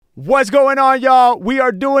What's going on, y'all? We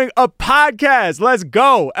are doing a podcast. Let's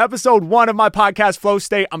go. Episode 1 of my podcast, Flow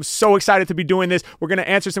State. I'm so excited to be doing this. We're going to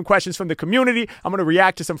answer some questions from the community. I'm going to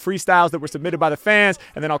react to some freestyles that were submitted by the fans,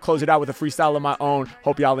 and then I'll close it out with a freestyle of my own.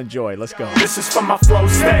 Hope y'all enjoy. Let's go. This is for my Flow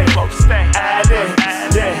State.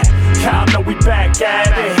 Addicts, yeah. Y'all know we back at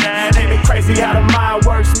it. Ain't it crazy how the mind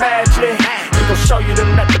works magic? We gon' show you the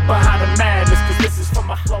method behind the madness, cause this is for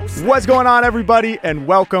my Flow State. What's going on, everybody, and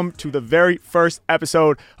welcome to the very first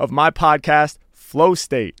episode of my podcast, Flow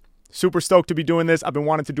State. Super stoked to be doing this. I've been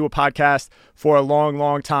wanting to do a podcast for a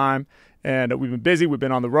long time, and we've been busy. We've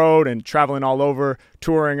been on the road and traveling all over,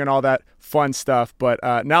 touring and all that fun stuff. But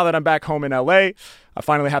now that I'm back home in LA, I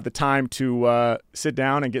finally have the time to sit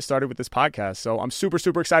down and get started with this podcast. So I'm super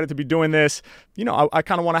excited to be doing this. You know, I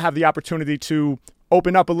kind of want to have the opportunity to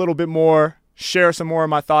open up a little bit more, share some more of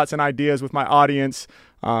my thoughts and ideas with my audience,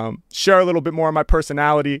 share a little bit more of my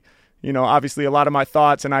personality. You know, obviously a lot of my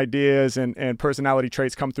thoughts and ideas and personality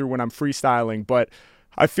traits come through when I'm freestyling, but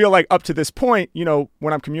I feel like up to this point, you know,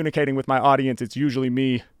 when I'm communicating with my audience, it's usually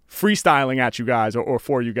me freestyling at you guys or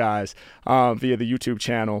for you guys via the YouTube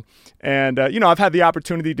channel. And, you know, I've had the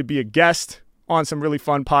opportunity to be a guest on some really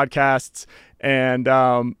fun podcasts, and,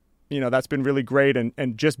 you know, that's been really great.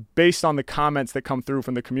 And just based on the comments that come through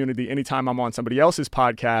from the community, anytime I'm on somebody else's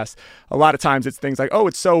podcast, a lot of times it's things like, oh,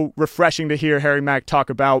 it's so refreshing to hear Harry Mack talk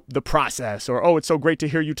about the process, or, oh, it's so great to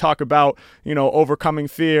hear you talk about, you know, overcoming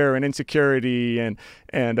fear and insecurity and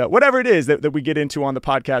whatever it is that we get into on the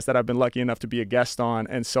podcast that I've been lucky enough to be a guest on.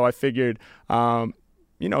 And so I figured,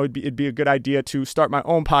 you know, it'd be a good idea to start my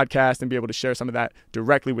own podcast and be able to share some of that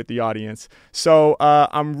directly with the audience. So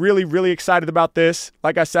I'm really excited about this.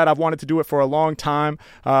 Like I said, I've wanted to do it for a long time,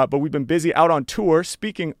 but we've been busy out on tour.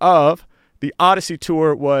 Speaking of, the Odyssey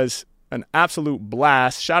tour was an absolute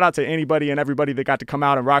blast. Shout out to anybody and everybody that got to come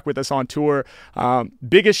out and rock with us on tour.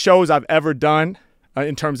 Biggest shows I've ever done.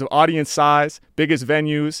 In terms of audience size, biggest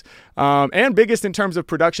venues, and biggest in terms of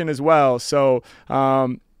production as well. So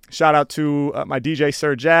shout out to my DJ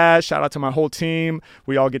Sir Jazz. Shout out to my whole team.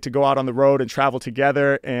 We all get to go out on the road and travel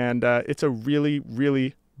together, and it's a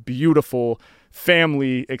really beautiful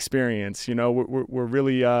family experience. You know, we're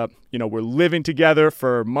really, you know, we're living together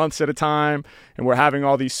for months at a time, and we're having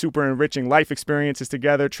all these super enriching life experiences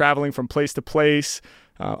together, traveling from place to place.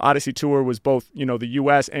 Odyssey tour was both, you know, the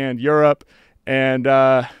U.S. and Europe. And,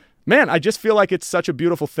 man, I just feel like it's such a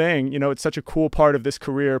beautiful thing. You know, it's such a cool part of this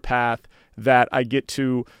career path that I get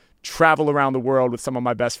to travel around the world with some of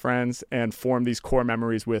my best friends and form these core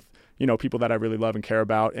memories with, you know, people that I really love and care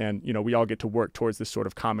about. And, you know, we all get to work towards this sort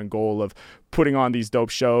of common goal of putting on these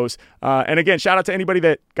dope shows. And again, shout out to anybody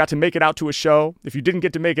that got to make it out to a show. If you didn't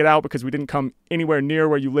get to make it out because we didn't come anywhere near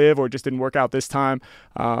where you live or just didn't work out this time,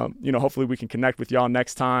 you know, hopefully we can connect with y'all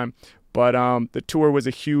next time. But the tour was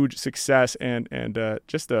a huge success and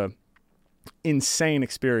just a insane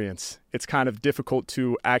experience. It's kind of difficult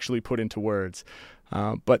to actually put into words.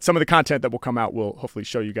 But some of the content that will come out will hopefully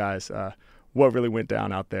show you guys what really went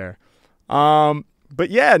down out there. But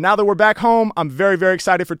yeah, now that we're back home, I'm very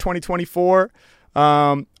excited for 2024.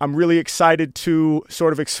 I'm really excited to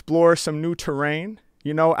sort of explore some new terrain,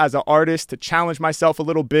 you know, as an artist, to challenge myself a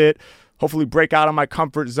little bit, hopefully break out of my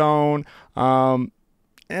comfort zone.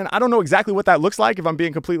 And I don't know exactly what that looks like, if I'm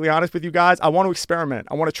being completely honest with you guys. I want to experiment.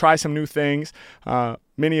 I want to try some new things.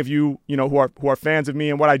 Many of you, you know, who are fans of me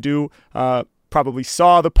and what I do, probably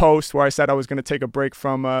saw the post where I said I was going to take a break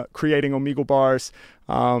from creating Omegle bars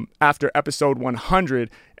after episode 100.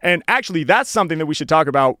 And actually, that's something that we should talk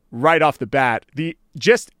about right off the bat. The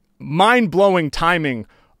just mind-blowing timing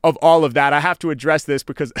of all of that. I have to address this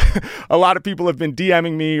because a lot of people have been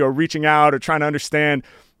DMing me or reaching out or trying to understand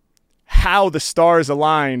how the stars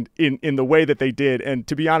aligned in the way that they did. And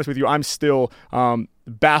to be honest with you, I'm still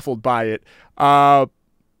baffled by it.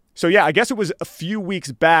 So yeah, I guess it was a few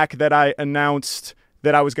weeks back that I announced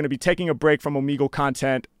that I was going to be taking a break from Omegle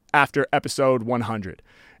content after episode 100.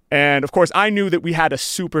 And of course, I knew that we had a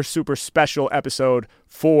super special episode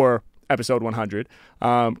for episode 100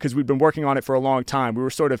 because we'd been working on it for a long time. We were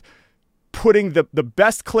sort of putting the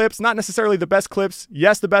best clips, not necessarily the best clips,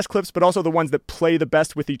 yes, the best clips, but also the ones that play the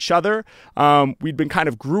best with each other. We'd been kind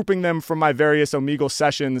of grouping them from my various Omegle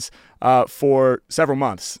sessions for several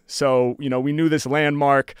months. So, you know, we knew this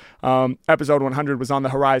landmark episode 100 was on the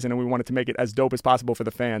horizon, and we wanted to make it as dope as possible for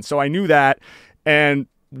the fans. So I knew that. And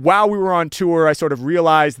while we were on tour, I sort of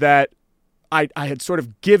realized that I had sort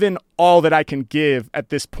of given all that I can give at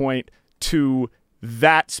this point to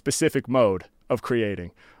that specific mode of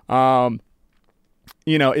creating.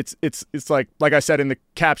 it's like I said in the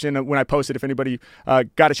caption when I posted, if anybody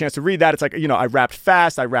got a chance to read that, it's like, I rapped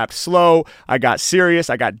fast, I rapped slow, I got serious,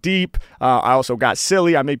 I got deep, I also got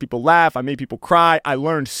silly, I made people laugh, I made people cry. I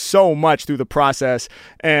learned so much through the process.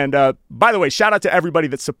 And by the way, shout out to everybody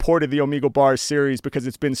that supported the Omegle Bars series, because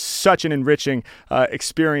it's been such an enriching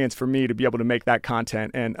experience for me to be able to make that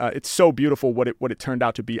content. And it's so beautiful what it turned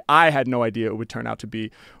out to be. I had no idea it would turn out to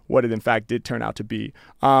be what it in fact did turn out to be.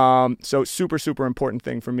 So super, super important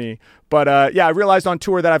thing for me. But I realized on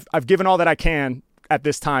tour that I've given all that I can at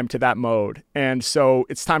this time to that mode. And so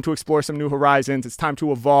it's time to explore some new horizons. It's time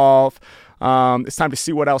to evolve. It's time to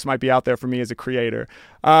see what else might be out there for me as a creator.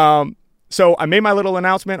 So I made my little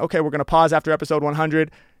announcement. Okay, we're going to pause after episode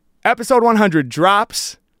 100. Episode 100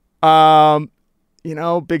 drops.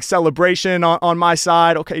 Big celebration on my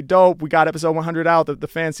side. Okay, dope. We got episode 100 out. The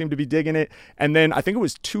fans seem to be digging it. And then I think it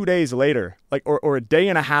was 2 days later, or a day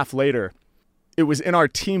and a half later, it was in our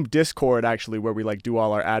team Discord, actually, where we do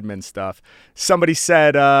all our admin stuff. Somebody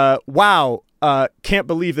said, wow, can't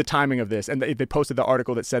believe the timing of this. And they posted the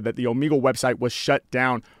article that said that the Omegle website was shut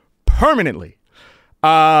down permanently.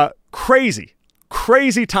 Crazy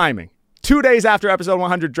timing. 2 days after episode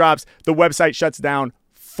 100 drops, the website shuts down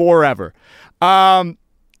forever. A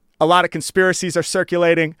lot of conspiracies are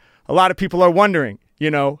circulating. A lot of people are wondering,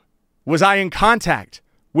 was I in contact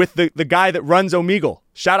with the guy that runs Omegle?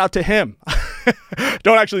 Shout out to him.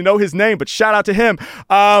 Don't actually know his name, but shout out to him.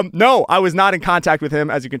 No, I was not in contact with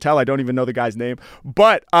him. As you can tell, I don't even know the guy's name.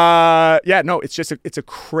 But it's just it's a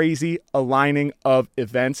crazy aligning of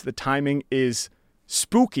events. The timing is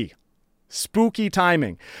spooky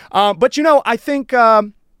timing. But I think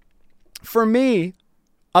for me,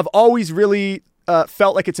 I've always really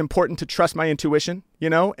felt like it's important to trust my intuition,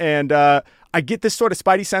 and I get this sort of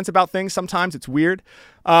spidey sense about things. Sometimes it's weird.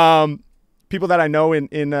 People that I know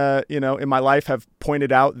in my life have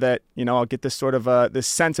pointed out that, I'll get this sort of this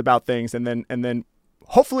sense about things, and then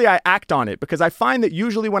hopefully I act on it, because I find that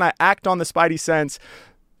usually when I act on the spidey sense,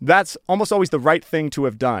 that's almost always the right thing to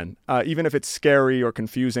have done. Even if it's scary or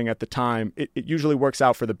confusing at the time, it usually works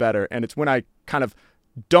out for the better. And it's when I kind of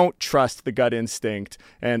don't trust the gut instinct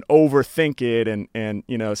and overthink it and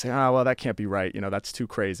say, oh, well, that can't be right. That's too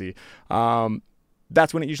crazy.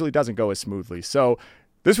 That's when it usually doesn't go as smoothly. So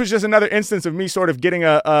this was just another instance of me sort of getting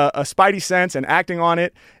a spidey sense and acting on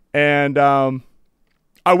it. And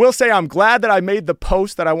I will say I'm glad that I made the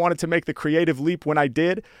post that I wanted to make the creative leap when I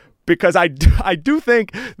did, because I do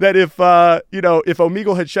think that if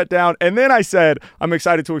Omegle had shut down and then I said I'm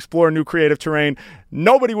excited to explore new creative terrain,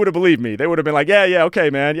 nobody would have believed me. They would have been like, yeah,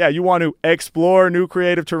 okay, man. Yeah, you want to explore new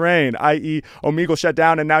creative terrain, i.e. Omegle shut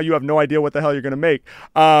down and now you have no idea what the hell you're going to make.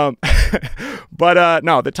 But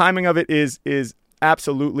no, the timing of it is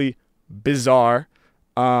absolutely bizarre.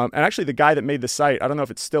 And actually the guy that made the site, I don't know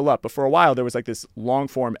if it's still up, but for a while there was this long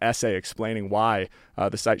form essay explaining why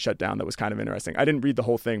the site shut down that was kind of interesting. I didn't read the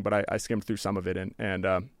whole thing, but I skimmed through some of it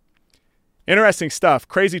and interesting stuff,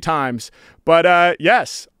 crazy times. But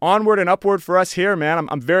yes, onward and upward for us here, man.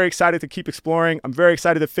 I'm very excited to keep exploring. I'm very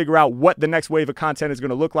excited to figure out what the next wave of content is going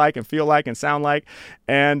to look like and feel like and sound like.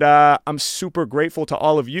 And I'm super grateful to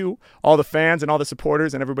all of you, all the fans and all the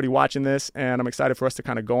supporters and everybody watching this. And I'm excited for us to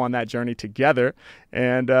kind of go on that journey together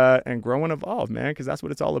and grow and evolve, man, because that's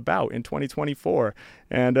what it's all about in 2024.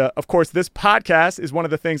 And of course, this podcast is one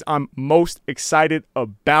of the things I'm most excited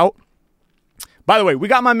about. By the way, we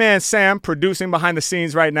got my man Sam producing behind the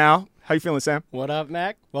scenes right now. How you feeling, Sam? What up,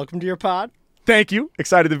 Mac? Welcome to your pod. Thank you.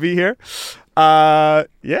 Excited to be here.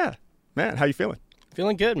 Yeah, man. How you feeling?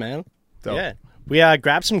 Feeling good, man. Dope. Yeah. We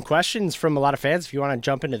grabbed some questions from a lot of fans if you want to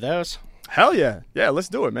jump into those. Hell yeah. Yeah, let's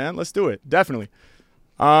do it, man. Let's do it. Definitely.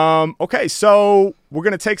 Okay, so we're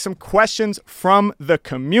going to take some questions from the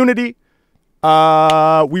community.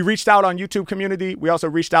 We reached out on YouTube community. We also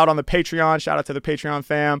reached out on the Patreon. Shout out to the Patreon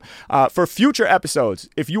fam. For future episodes,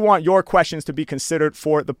 if you want your questions to be considered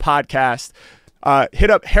for the podcast,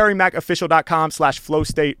 hit up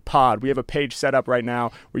harrymacofficial.com/flowstatepod. We have a page set up right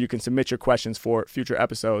now where you can submit your questions for future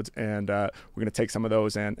episodes, and we're going to take some of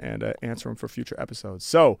those and answer them for future episodes.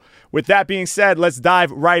 So with that being said, let's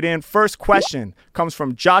dive right in. First question comes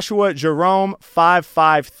from Joshua Jerome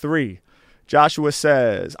 553. Joshua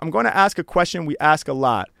says, I'm going to ask a question we ask a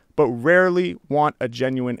lot, but rarely want a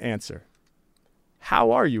genuine answer.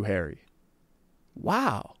 How are you, Harry?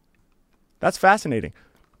 Wow. That's fascinating.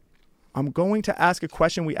 I'm going to ask a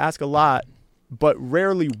question we ask a lot, but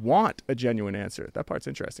rarely want a genuine answer. That part's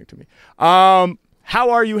interesting to me. How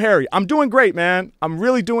are you, Harry? I'm doing great, man. I'm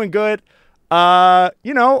really doing good. I'm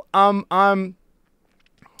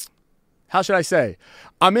how should I say?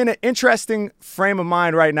 I'm in an interesting frame of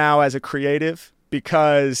mind right now as a creative.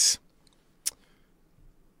 because,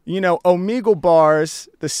 Omegle Bars,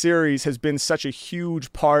 the series, has been such a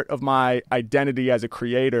huge part of my identity as a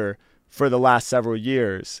creator for the last several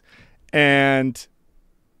years. And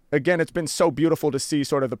again, it's been so beautiful to see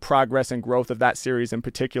sort of the progress and growth of that series in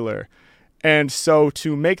particular. And so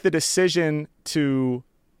to make the decision to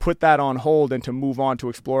put that on hold and to move on to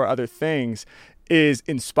explore other things is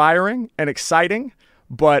inspiring and exciting,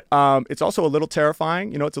 but it's also a little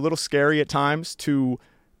terrifying. It's a little scary at times to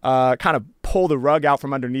kind of pull the rug out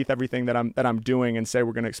from underneath everything that I'm doing and say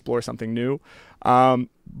we're going to explore something new.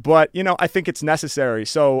 But I think it's necessary.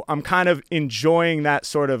 So I'm kind of enjoying that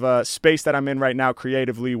sort of space that I'm in right now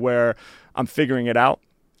creatively, where I'm figuring it out.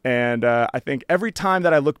 And I think every time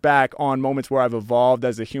that I look back on moments where I've evolved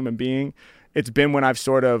as a human being, it's been when I've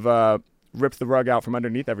sort of ripped the rug out from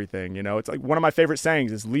underneath everything. It's like one of my favorite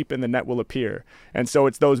sayings is leap and the net will appear. And so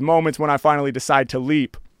it's those moments when I finally decide to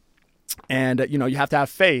leap. And, you have to have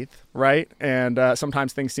faith, right? And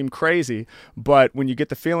sometimes things seem crazy, but when you get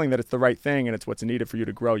the feeling that it's the right thing and it's what's needed for you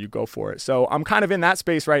to grow, you go for it. So I'm kind of in that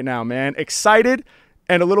space right now, man. Excited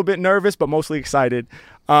and a little bit nervous, but mostly excited.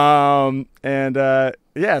 Yeah,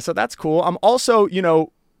 so that's cool. I'm also,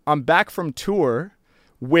 I'm back from tour,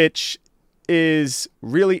 which is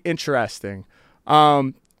really interesting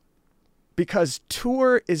because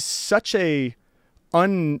tour is such a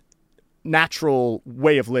unnatural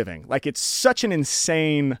way of living. Like, it's such an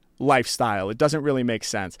insane lifestyle. It doesn't really make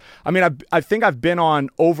sense. I mean, I think I've been on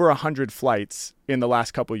over 100 flights in the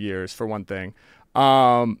last couple of years, for one thing.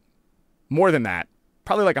 More than that.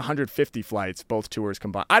 Probably like 150 flights, both tours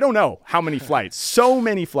combined. I don't know how many flights. So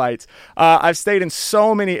many flights. I've stayed in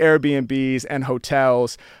so many Airbnbs and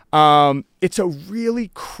hotels. It's a really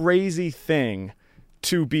crazy thing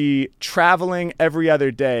to be traveling every other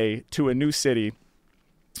day to a new city,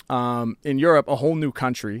 in Europe, a whole new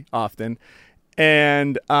country often.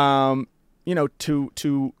 And,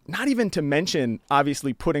 to not even to mention,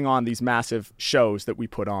 obviously, putting on these massive shows that we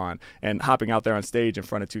put on and hopping out there on stage in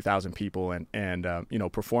front of 2,000 people and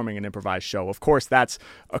performing an improvised show. Of course, that's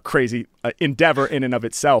a crazy endeavor in and of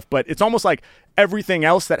itself, but it's almost like everything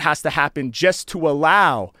else that has to happen just to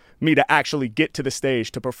allow me to actually get to the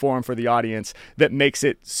stage to perform for the audience that makes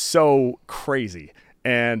it so crazy.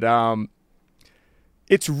 And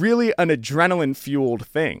it's really an adrenaline-fueled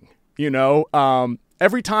thing,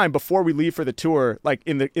 Every time before we leave for the tour, like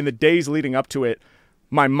in the days leading up to it,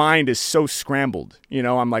 my mind is so scrambled.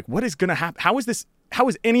 I'm like, what is going to happen? How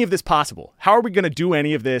is any of this possible? How are we going to do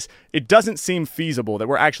any of this? It doesn't seem feasible that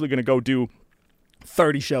we're actually going to go do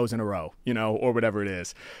 30 shows in a row, or whatever it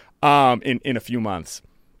is, in a few months.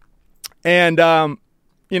 And,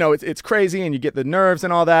 it's crazy, and you get the nerves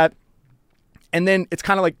and all that. And then it's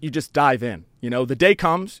kind of like you just dive in. The day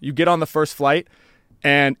comes, you get on the first flight,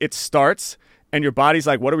 and it starts. And your body's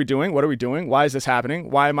like, what are we doing? What are we doing? Why is this happening?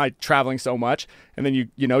 Why am I traveling so much? And then you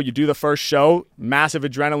do the first show, massive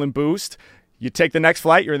adrenaline boost. You take the next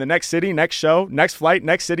flight, you're in the next city, next show, next flight,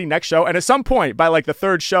 next city, next show. And at some point, by like the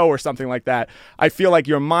third show or something like that, I feel like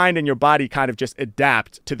your mind and your body kind of just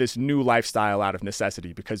adapt to this new lifestyle out of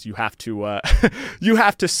necessity, because you have to you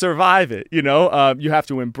have to survive it, you have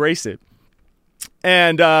to embrace it.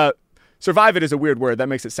 And survive it is a weird word. That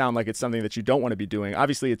makes it sound like it's something that you don't want to be doing.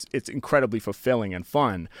 Obviously, it's incredibly fulfilling and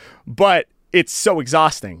fun, but it's so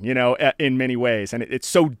exhausting, in many ways. And it's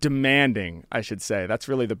so demanding, I should say. That's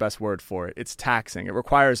really the best word for it. It's taxing. It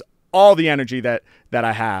requires all the energy that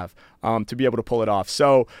I have to be able to pull it off.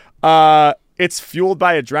 So it's fueled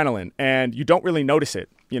by adrenaline, and you don't really notice it.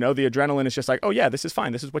 The adrenaline is just like, oh yeah, this is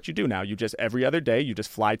fine. This is what you do now. You just, every other day, you just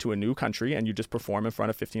fly to a new country and you just perform in front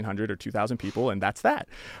of 1,500 or 2,000 people, and that's that.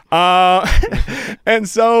 And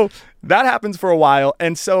so that happens for a while.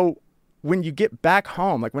 And so when you get back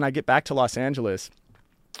home, like when I get back to Los Angeles,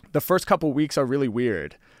 the first couple weeks are really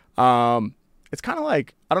weird. It's kind of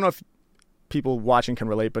like, I don't know if people watching can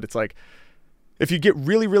relate, but it's like if you get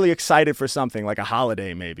really, really excited for something, like a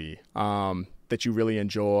holiday maybe, that you really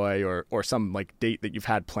enjoy, or some like date that you've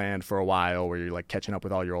had planned for a while where you're like catching up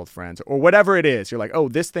with all your old friends, or whatever it is. You're like, oh,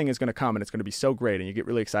 this thing is going to come and it's going to be so great, and you get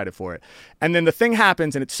really excited for it. And then the thing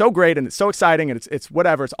happens and it's so great and it's so exciting and it's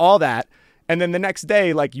whatever, it's all that. And then the next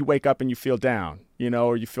day, like you wake up and you feel down,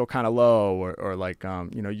 or you feel kind of low, or like,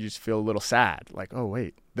 you just feel a little sad. Like, oh,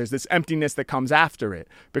 wait, there's this emptiness that comes after it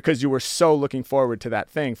because you were so looking forward to that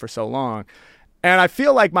thing for so long. And I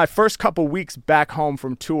feel like my first couple weeks back home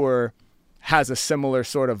from tour has a similar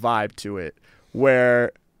sort of vibe to it,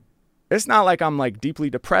 where it's not like I'm like deeply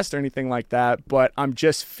depressed or anything like that, but I'm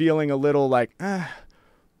just feeling a little like,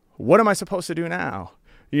 what am I supposed to do now?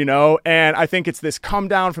 you know? And I think it's this come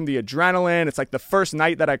down from the adrenaline. It's like the first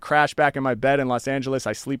night that I crash back in my bed in Los Angeles,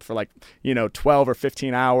 I sleep for 12 or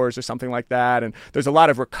 15 hours or something like that. And there's a lot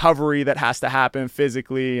of recovery that has to happen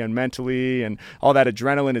physically and mentally, and all that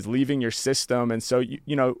adrenaline is leaving your system. And so,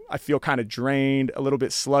 I feel kind of drained, a little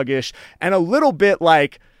bit sluggish, and a little bit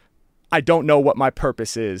like I don't know what my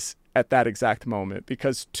purpose is at that exact moment,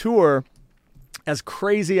 because tour, as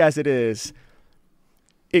crazy as it is,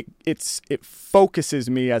 it focuses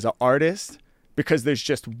me as an artist, because there's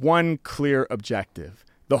just one clear objective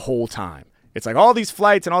the whole time. It's like all these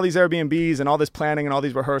flights and all these Airbnbs and all this planning and all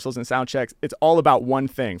these rehearsals and sound checks. It's all about one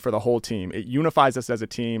thing for the whole team. It unifies us as a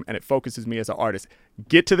team, and it focuses me as an artist.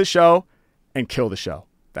 Get to the show and kill the show.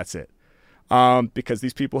 That's it. Because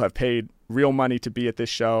these people have paid real money to be at this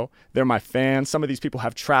show. They're my fans. Some of these people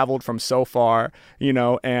have traveled from so far,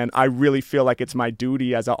 and I really feel like it's my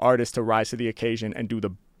duty as an artist to rise to the occasion and do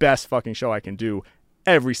the best fucking show I can do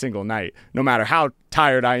every single night, no matter how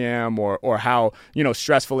tired I am or how,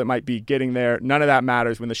 stressful it might be getting there. None of that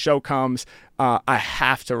matters. When the show comes, I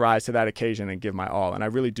have to rise to that occasion and give my all. And I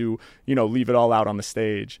really do, leave it all out on the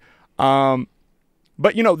stage. But,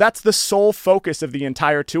 that's the sole focus of the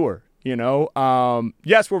entire tour.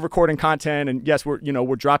 Yes, we're recording content, and yes,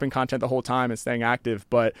 we're dropping content the whole time and staying active.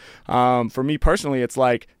 But for me personally, it's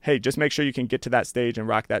like, hey, just make sure you can get to that stage and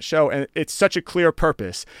rock that show. And it's such a clear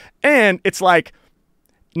purpose. And it's like,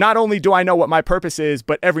 not only do I know what my purpose is,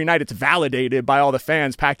 but every night it's validated by all the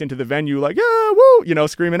fans packed into the venue, like, yeah, woo,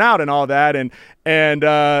 screaming out and all that. And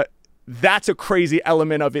that's a crazy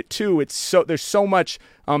element of it too. There's so much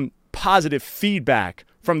positive feedback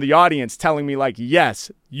from the audience telling me, like,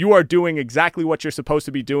 yes, you are doing exactly what you're supposed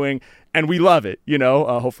to be doing, and we love it,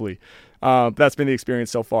 hopefully. That's been the experience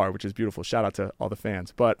so far, which is beautiful. Shout out to all the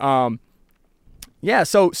fans. But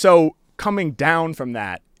so coming down from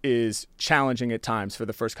that is challenging at times for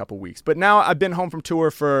the first couple weeks. But now I've been home from tour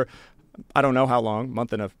for, I don't know how long,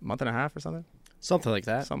 month and a half or something? Something like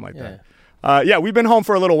that. That. We've been home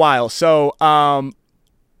for a little while. So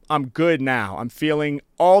I'm good now. I'm feeling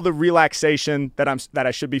all the relaxation that I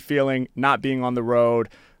should be feeling not being on the road.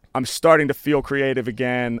 I'm starting to feel creative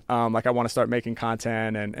again. Like I want to start making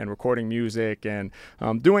content and recording music and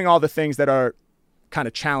doing all the things that are kind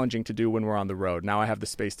of challenging to do when we're on the road. Now I have the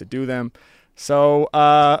space to do them. So,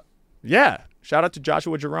 shout out to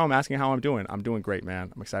Joshua Jerome asking how I'm doing. I'm doing great,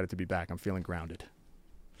 man. I'm excited to be back. I'm feeling grounded.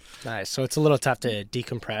 Nice. So it's a little tough to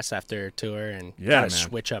decompress after a tour and kind of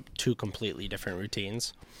switch up two completely different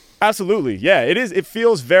routines. Absolutely. Yeah, it is. It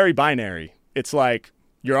feels very binary. It's like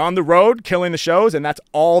you're on the road killing the shows and that's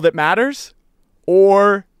all that matters,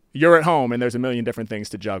 or you're at home and there's a million different things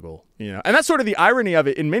to juggle, And that's sort of the irony of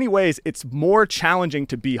it. In many ways, it's more challenging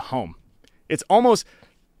to be home. It's almost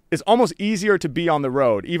easier to be on the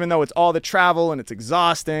road, even though it's all the travel and it's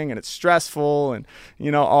exhausting and it's stressful and,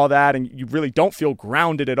 all that. And you really don't feel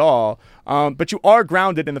grounded at all. But you are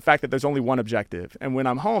grounded in the fact that there's only one objective. And when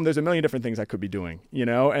I'm home, there's a million different things I could be doing,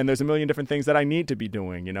 and there's a million different things that I need to be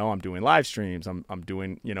doing. I'm doing live streams. I'm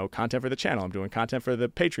doing, content for the channel. I'm doing content for the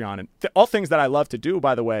Patreon and all things that I love to do,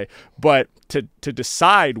 by the way. But to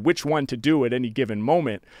decide which one to do at any given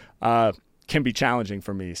moment, can be challenging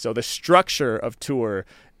for me. So the structure of tour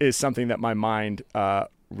is something that my mind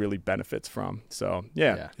really benefits from. So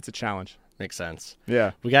yeah, it's a challenge. Makes sense.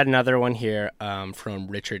 Yeah. We got another one here from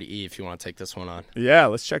Richard E. If you want to take this one on. Yeah,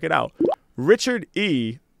 let's check it out. Richard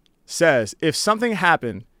E. says, if something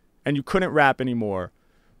happened and you couldn't rap anymore,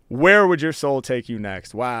 where would your soul take you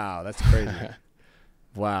next? Wow, that's crazy.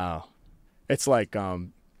 Wow. It's like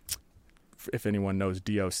if anyone knows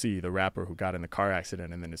DOC, the rapper who got in the car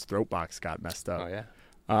accident and then his throat box got messed up. Oh, yeah.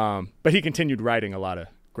 But he continued writing a lot of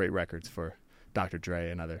great records for Dr. Dre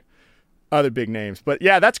and other big names. But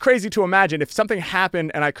yeah, that's crazy to imagine if something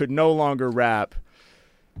happened and I could no longer rap.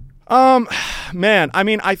 Man, I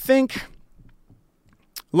mean, I think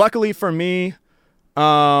luckily for me,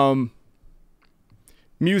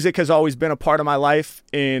 music has always been a part of my life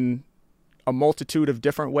in a multitude of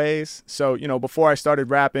different ways. So, before I started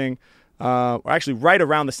rapping, or actually right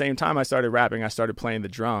around the same time I started rapping, I started playing the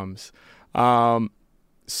drums.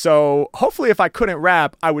 So hopefully if I couldn't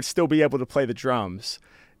rap, I would still be able to play the drums.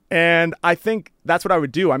 And I think that's what I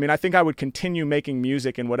would do. I mean, I think I would continue making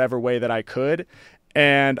music in whatever way that I could.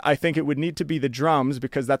 And I think it would need to be the drums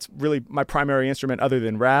because that's really my primary instrument other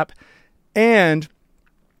than rap. And,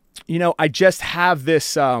 I just have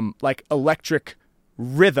this like electric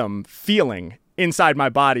rhythm feeling inside my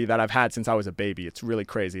body that I've had since I was a baby. It's really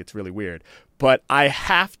crazy. It's really weird. But I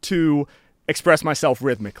have to express myself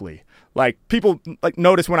rhythmically. Like people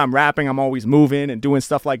notice when I'm rapping, I'm always moving and doing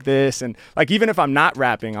stuff like this. And like even if I'm not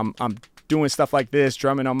rapping, I'm doing stuff like this,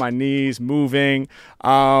 drumming on my knees, moving.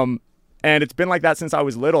 And it's been like that since I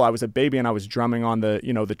was little. I was a baby and I was drumming on the,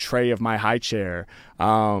 the tray of my high chair.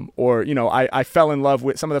 I fell in love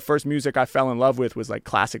with some of the first music I fell in love with was like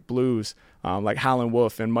classic blues, like Howlin'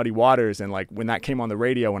 Wolf and Muddy Waters. And like when that came on the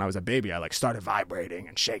radio when I was a baby, I like started vibrating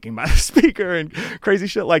and shaking my speaker and crazy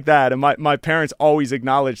shit like that. And my parents always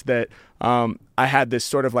acknowledged that I had this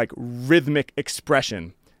sort of like rhythmic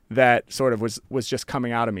expression that sort of was just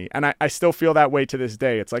coming out of me. And I still feel that way to this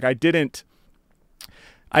day. It's like I didn't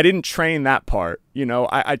train that part,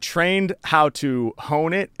 I trained how to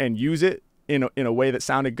hone it and use it in a way that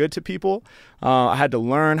sounded good to people. I had to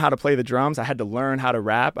learn how to play the drums. I had to learn how to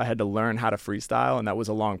rap. I had to learn how to freestyle. And that was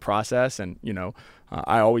a long process. And,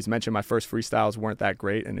 I always mention my first freestyles weren't that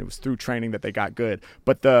great. And it was through training that they got good.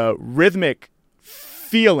 But the rhythmic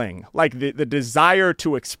feeling, like the desire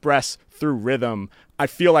to express through rhythm, I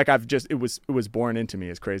feel like it was born into me,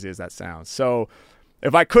 as crazy as that sounds. So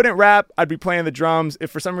if I couldn't rap, I'd be playing the drums. If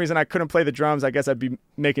for some reason I couldn't play the drums, I guess I'd be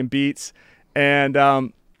making beats. And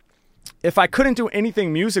if I couldn't do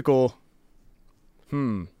anything musical,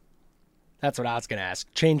 That's what I was going to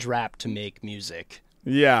ask. Change rap to make music.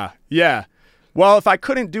 Yeah. Well, if I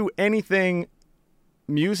couldn't do anything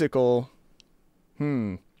musical,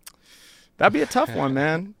 that'd be a tough one,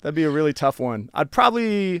 man. That'd be a really tough one. I'd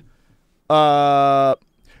probably...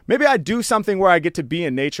 maybe I'd do something where I get to be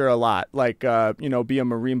in nature a lot, like, be a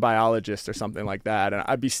marine biologist or something like that. And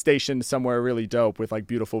I'd be stationed somewhere really dope with like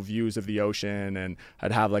beautiful views of the ocean. And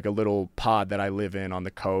I'd have like a little pod that I live in on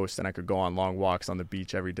the coast and I could go on long walks on the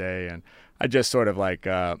beach every day. And I just sort of like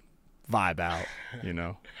vibe out,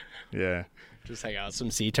 Yeah. Just hang out with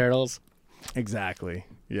some sea turtles. Exactly.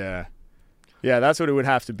 Yeah. Yeah, that's what it would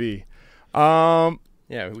have to be. All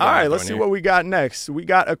right, let's see what we got next. We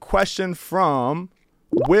got a question from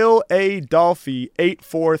Will A. Dolphy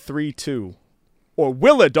 8432 or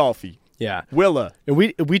Willa Dolphy. Yeah. Willa. And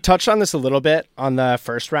we touched on this a little bit on the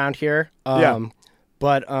first round here.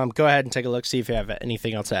 But go ahead and take a look, see if you have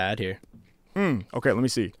anything else to add here. Okay, let me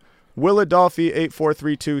see. Willa Dolphy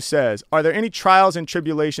 8432 says, are there any trials and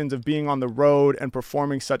tribulations of being on the road and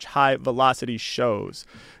performing such high velocity shows?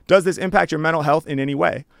 Does this impact your mental health in any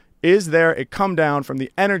way? Is there a come down from the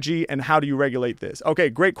energy and how do you regulate this? Okay,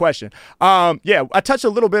 great question. I touched a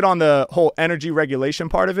little bit on the whole energy regulation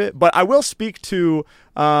part of it, but I will speak to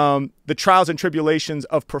the trials and tribulations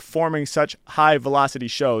of performing such high velocity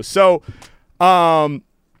shows. So the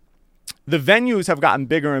venues have gotten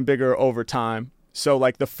bigger and bigger over time. So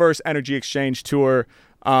like the first Energy Exchange tour,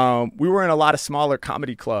 we were in a lot of smaller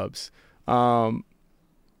comedy clubs,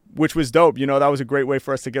 which was dope. That was a great way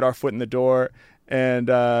for us to get our foot in the door. And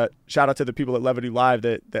shout out to the people at Levity Live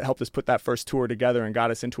that helped us put that first tour together and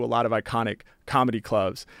got us into a lot of iconic comedy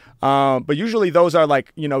clubs. But usually those are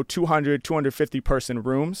like, 200, 250 person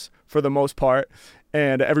rooms for the most part.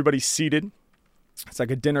 And everybody's seated. It's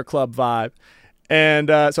like a dinner club vibe. And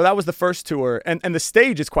so that was the first tour. And the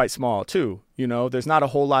stage is quite small too. There's not a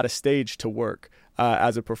whole lot of stage to work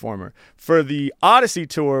as a performer. For the Odyssey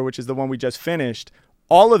tour, which is the one we just finished,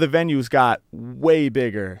 all of the venues got way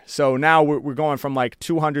bigger. So now we're going from like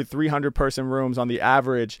 200, 300 person rooms on the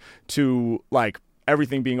average to like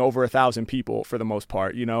everything being over 1,000 people for the most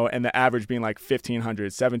part, and the average being like 1,500,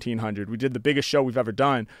 1,700. We did the biggest show we've ever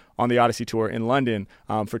done on the Odyssey tour in London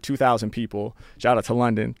for 2,000 people. Shout out to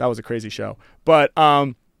London. That was a crazy show. But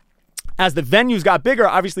as the venues got bigger,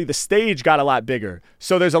 obviously the stage got a lot bigger.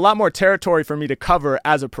 So there's a lot more territory for me to cover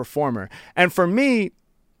as a performer. And for me,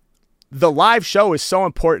 the live show is so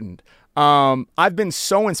important. I've been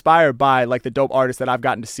so inspired by like the dope artists that I've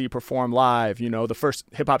gotten to see perform live. The first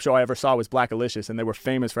hip hop show I ever saw was Blackalicious, and they were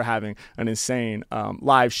famous for having an insane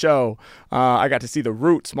live show. I got to see The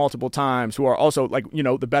Roots multiple times, who are also like,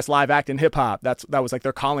 the best live act in hip hop. That was like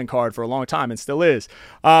their calling card for a long time and still is.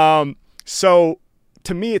 So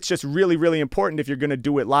to me, it's just really, really important. If you're going to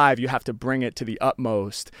do it live, you have to bring it to the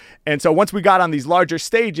utmost. And so once we got on these larger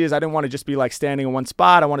stages, I didn't want to just be like standing in one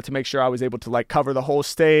spot. I wanted to make sure I was able to like cover the whole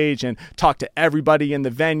stage and talk to everybody in the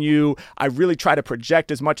venue. I really try to project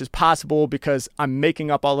as much as possible because I'm making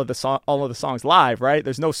up all of the songs live, right?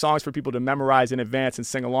 There's no songs for people to memorize in advance and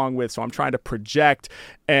sing along with. So I'm trying to project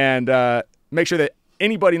and make sure that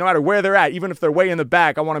anybody, no matter where they're at, even if they're way in the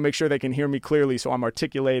back, I want to make sure they can hear me clearly. So I'm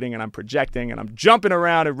articulating and I'm projecting and I'm jumping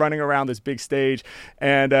around and running around this big stage.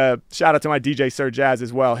 And shout out to my DJ Sir Jazz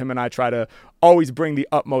as well. Him and I try to always bring the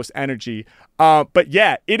utmost energy. But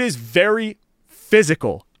yeah, it is very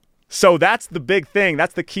physical. So that's the big thing.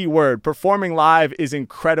 That's the key word. Performing live is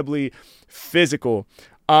incredibly physical.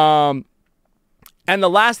 And And the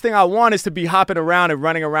last thing I want is to be hopping around and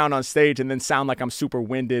running around on stage and then sound like I'm super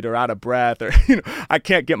winded or out of breath, or I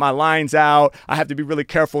can't get my lines out. I have to be really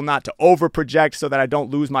careful not to over project so that I don't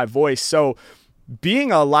lose my voice. So being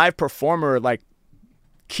a live performer like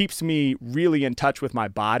keeps me really in touch with my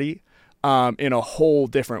body in a whole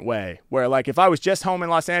different way, where like if I was just home in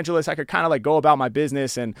Los Angeles, I could kind of like go about my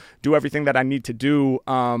business and do everything that I need to do,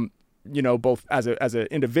 both as an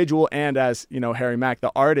individual and as, Harry Mack,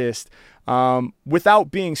 the artist,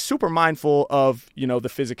 without being super mindful of, the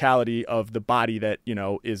physicality of the body that,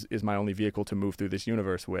 is my only vehicle to move through this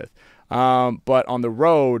universe with. But on the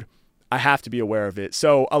road, I have to be aware of it.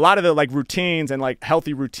 So a lot of the like routines and like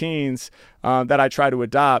healthy routines that I try to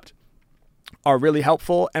adopt are really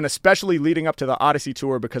helpful, and especially leading up to the Odyssey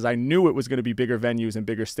tour, because I knew it was going to be bigger venues and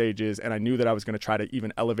bigger stages, and I knew that I was going to try to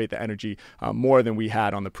even elevate the energy more than we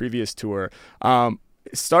had on the previous tour.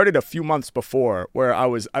 It started a few months before, where I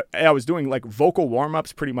was doing like vocal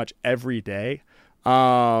warm-ups pretty much every day,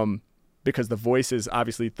 because the voice is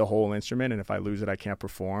obviously the whole instrument, and if I lose it, I can't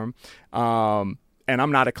perform. And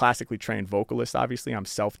I'm not a classically trained vocalist, obviously. I'm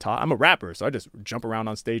self-taught. I'm a rapper, so I just jump around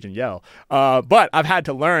on stage and yell. But I've had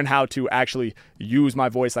to learn how to actually use my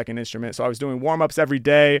voice like an instrument. So I was doing warm-ups every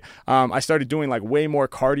day. I started doing like way more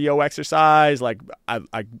cardio exercise. Like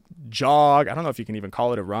I jog. I don't know if you can even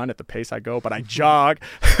call it a run at the pace I go, but I jog.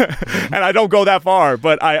 And I don't go that far,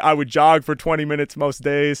 but I would jog for 20 minutes most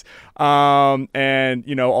days. And,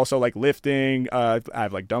 also like lifting. I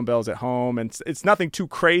have like dumbbells at home, and it's nothing too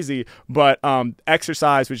crazy, but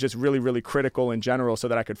exercise was just really, really critical in general so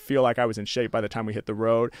that I could feel like I was in shape by the time we hit the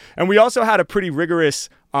road. And we also had a pretty rigorous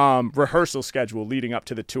rehearsal schedule leading up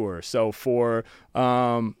to the tour. So for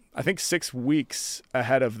I think 6 weeks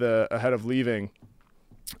ahead of leaving,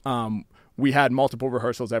 we had multiple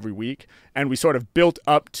rehearsals every week, and we sort of built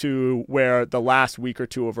up to where the last week or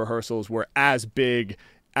two of rehearsals were as big,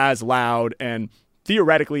 as loud, and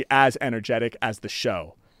theoretically as energetic as the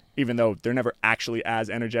show, even though they're never actually as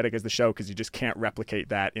energetic as the show, because you just can't replicate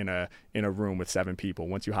that in a room with 7 people.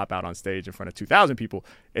 Once you hop out on stage in front of 2,000 people,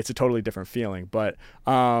 it's a totally different feeling. But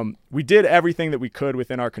we did everything that we could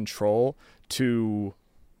within our control to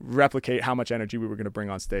replicate how much energy we were going to bring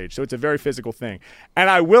on stage. So it's a very physical thing. And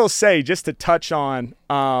I will say, just to touch on,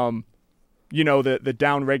 the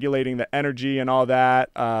down regulating the energy and all that,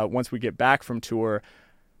 once we get back from tour,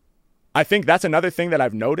 I think that's another thing that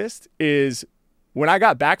I've noticed is when I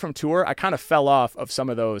got back from tour, I kind of fell off of some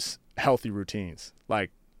of those healthy routines.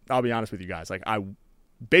 Like, I'll be honest with you guys. Like, I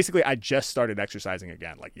just started exercising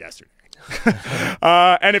again, like yesterday.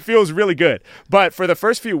 And it feels really good. But for the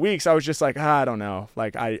first few weeks, I was just like, I don't know.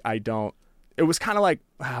 Like, I don't. It was kind of like,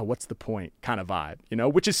 what's the point kind of vibe,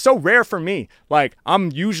 which is so rare for me. Like,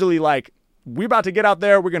 I'm usually like, we about to get out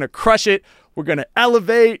there. We're going to crush it. We're going to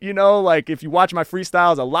elevate, like if you watch my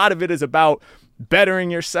freestyles, a lot of it is about bettering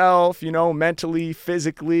yourself, mentally,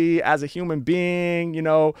 physically, as a human being,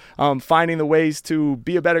 finding the ways to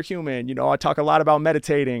be a better human. I talk a lot about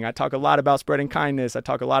meditating. I talk a lot about spreading kindness. I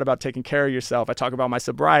talk a lot about taking care of yourself. I talk about my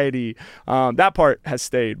sobriety. That part has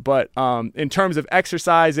stayed. But in terms of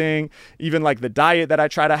exercising, even like the diet that I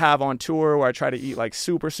try to have on tour, where I try to eat like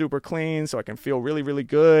super, super clean so I can feel really, really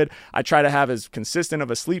good. I try to have as consistent of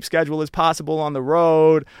a sleep schedule as possible on the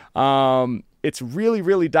road. It's really,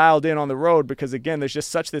 really dialed in on the road because, again, there's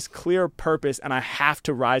just such this clear purpose, and I have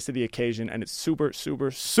to rise to the occasion, and it's super,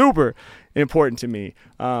 super, super important to me.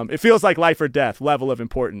 It feels like life or death level of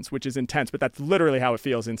importance, which is intense, but that's literally how it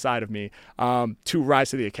feels inside of me, to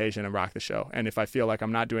rise to the occasion and rock the show. And if I feel like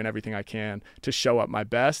I'm not doing everything I can to show up my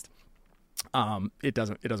best, it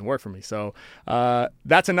doesn't work for me. So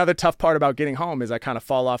that's another tough part about getting home is I kind of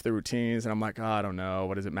fall off the routines and I'm like, I don't know,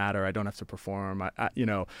 what does it matter? I don't have to perform.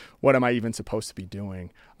 What am I even supposed to be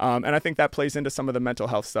doing? And I think that plays into some of the mental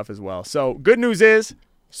health stuff as well. So good news is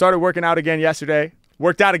started working out again yesterday.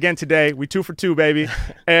 Worked out again today. We 2 for 2, baby.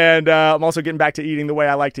 And I'm also getting back to eating the way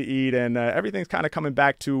I like to eat. And everything's kind of coming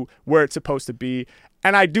back to where it's supposed to be.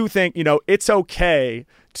 And I do think, it's okay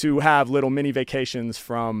to have little mini vacations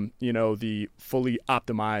from, the fully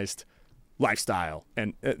optimized lifestyle.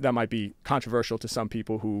 And that might be controversial to some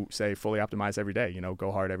people who say fully optimized every day,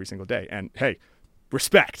 go hard every single day. And hey,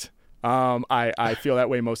 respect. I feel that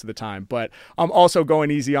way most of the time, but I'm also going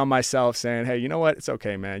easy on myself saying, hey, you know what? It's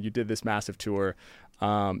okay, man. You did this massive tour.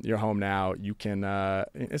 You're home now. You can,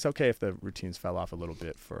 it's okay if the routines fell off a little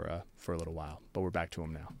bit for a little while, but we're back to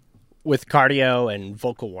them now. With cardio and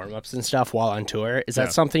vocal warm-ups and stuff while on tour, is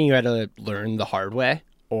that something you had to learn the hard way?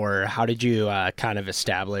 Or how did you kind of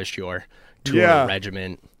establish your tour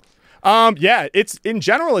regimen? It's in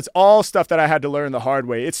general, it's all stuff that I had to learn the hard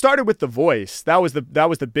way. It started with the voice. That was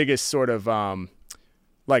the biggest sort of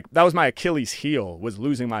Like, that was my Achilles heel, was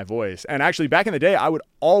losing my voice. And actually, back in the day, I would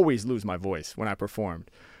always lose my voice when I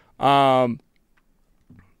performed. And,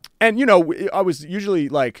 you know, I was usually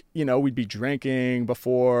like, you know, we'd be drinking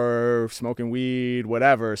before, smoking weed,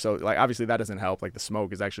 whatever. So, like, obviously that doesn't help. Like, the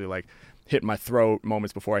smoke is actually, like, hitting my throat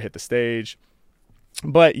moments before I hit the stage.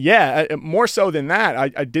 But, yeah, more so than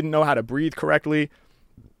that, I didn't know how to breathe correctly.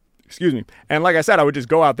 Excuse me. And like I said, I would just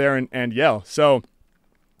go out there and yell. So,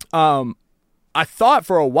 I thought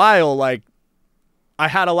for a while, like, I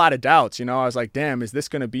had a lot of doubts, you know. I was like, damn, is this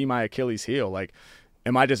going to be my Achilles heel? Like,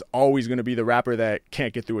 am I just always going to be the rapper that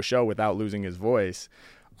can't get through a show without losing his voice?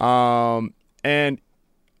 And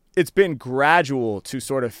it's been gradual to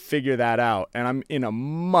sort of figure that out. And I'm in a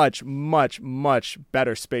much, much, much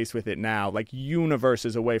better space with it now, like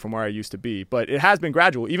universes away from where I used to be. But it has been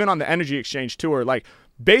gradual. Even on the Energy Exchange tour, like,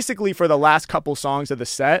 basically for the last couple songs of the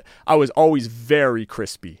set, I was always very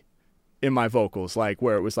crispy in my vocals, like,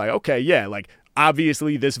 where it was like, okay, yeah, like,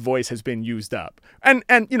 obviously this voice has been used up. And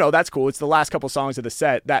you know, that's cool. It's the last couple songs of the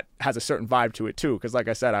set that has a certain vibe to it too, because like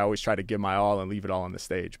I said, I always try to give my all and leave it all on the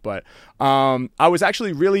stage. But I was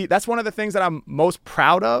actually really, that's one of the things that I'm most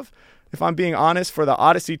proud of, if I'm being honest, for the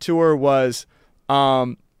Odyssey tour was,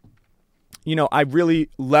 you know, I really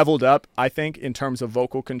leveled up, I think, in terms of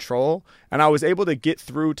vocal control. And I was able to get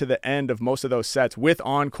through to the end of most of those sets with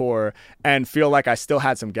encore and feel like I still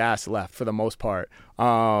had some gas left for the most part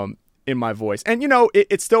in my voice. And, you know,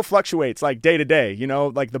 it still fluctuates like day to day. You know,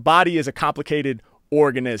 like, the body is a complicated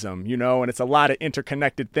organism, you know, and it's a lot of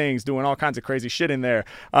interconnected things doing all kinds of crazy shit in there,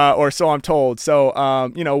 or so I'm told.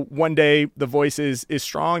 So, you know, one day the voice is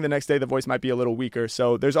strong, the next day the voice might be a little weaker.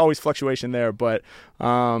 So there's always fluctuation there. But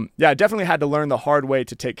yeah, I definitely had to learn the hard way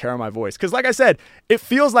to take care of my voice. Because like I said, it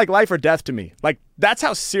feels like life or death to me. Like, that's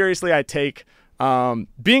how seriously I take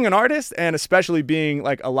being an artist, and especially being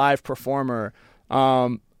like a live performer.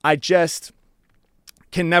 I just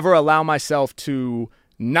can never allow myself to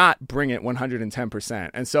not bring it 110%.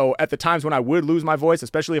 And so at the times when I would lose my voice,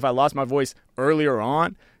 especially if I lost my voice earlier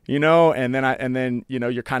on, you know, and then, you know,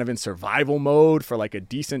 you're kind of in survival mode for like a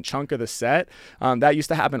decent chunk of the set. That used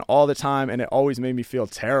to happen all the time, and it always made me feel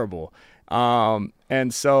terrible.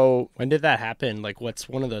 And so, when did that happen? Like, what's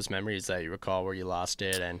one of those memories that you recall where you lost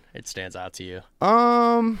it and it stands out to you? It's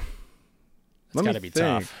got to be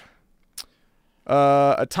tough.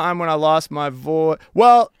 A time when I lost my voice.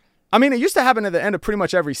 Well, I mean, it used to happen at the end of pretty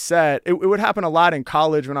much every set. It would happen a lot in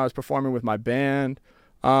college when I was performing with my band.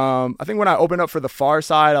 I think when I opened up for The Far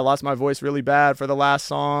Side, I lost my voice really bad for the last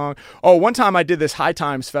song. Oh, one time I did this High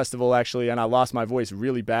Times festival, actually, and I lost my voice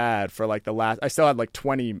really bad for like the last, I still had like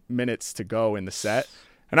 20 minutes to go in the set.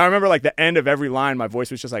 And I remember like the end of every line, my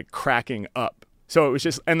voice was just like cracking up. So it was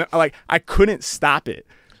just, and like, I couldn't stop it.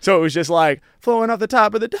 So it was just like flowing off the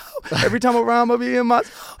top of the dough. Every time around, I'll be in my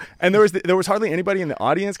soul. And there was hardly anybody in the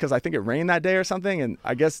audience because I think it rained that day or something. And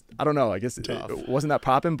I guess, I don't know, I guess it wasn't that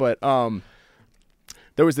popping. But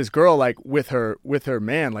there was this girl like with her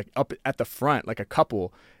man like up at the front, like a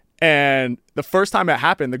couple. And the first time it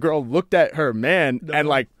happened, the girl looked at her man and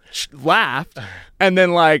like laughed. And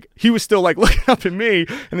then like he was still like looking up at me.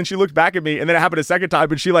 And then she looked back at me. And then it happened a second time.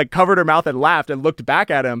 And she like covered her mouth and laughed and looked back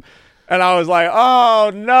at him. And I was like,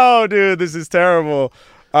 oh, no, dude, this is terrible.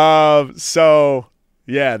 So,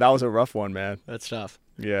 yeah, that was a rough one, man. That's tough.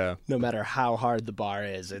 Yeah. No matter how hard the bar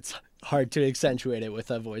is, it's hard to accentuate it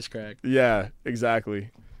with a voice crack. Yeah, exactly.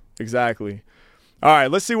 Exactly. All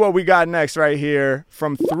right, let's see what we got next right here.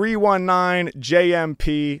 From 319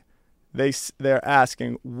 JMP, they're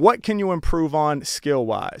asking, what can you improve on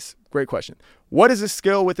skill-wise? Great question. What is a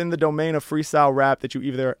skill within the domain of freestyle rap that you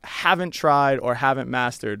either haven't tried or haven't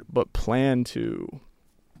mastered but plan to?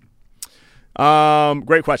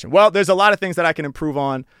 Great question. Well, there's a lot of things that I can improve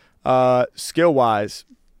on skill-wise.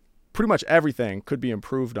 Pretty much everything could be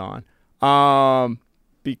improved on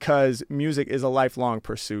because music is a lifelong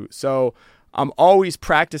pursuit. So I'm always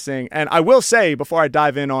practicing. And I will say, before I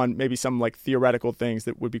dive in on maybe some like theoretical things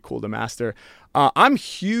that would be cool to master, I'm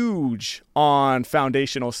huge on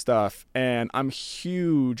foundational stuff and I'm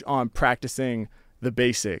huge on practicing the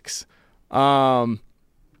basics. You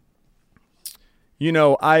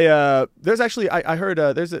know, there's actually, I heard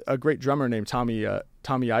there's a great drummer named Tommy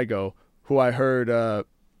Igoe who I heard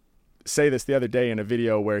say this the other day in a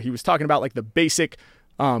video where he was talking about like the basic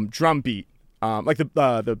drum beat. Like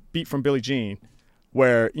the beat from Billie Jean,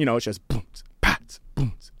 where, you know, it's just booms, pats,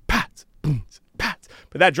 booms, pats, booms, pats.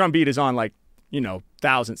 But that drum beat is on like, you know,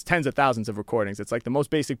 thousands, tens of thousands of recordings. It's like the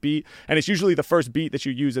most basic beat, and it's usually the first beat that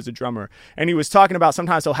you use as a drummer. And he was talking about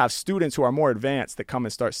sometimes he'll have students who are more advanced that come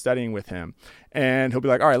and start studying with him. And he'll be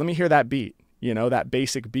like, all right, let me hear that beat, you know, that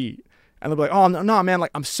basic beat. And they'll be like, oh, no, man,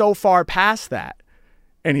 like I'm so far past that.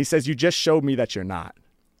 And he says, you just showed me that you're not.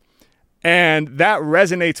 And that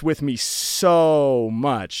resonates with me so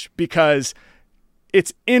much because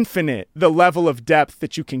it's infinite, the level of depth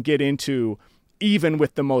that you can get into even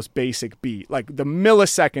with the most basic beat, like the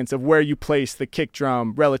milliseconds of where you place the kick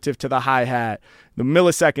drum relative to the hi-hat, the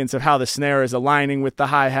milliseconds of how the snare is aligning with the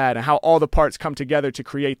hi-hat and how all the parts come together to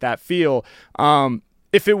create that feel.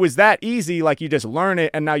 If it was that easy, like you just learn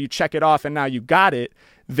it and now you check it off and now you got it,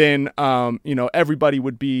 then, everybody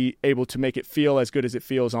would be able to make it feel as good as it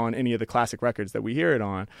feels on any of the classic records that we hear it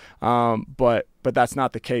on. But that's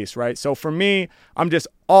not the case, right? So for me, I'm just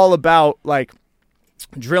all about like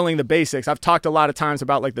drilling the basics. I've talked a lot of times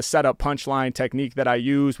about like the setup punchline technique that I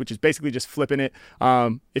use, which is basically just flipping it.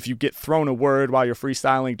 If you get thrown a word while you're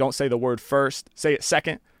freestyling, don't say the word first, say it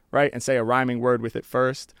second, right? And say a rhyming word with it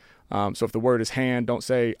first. So if the word is hand, don't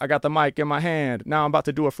say, I got the mic in my hand. Now I'm about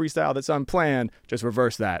to do a freestyle that's unplanned. Just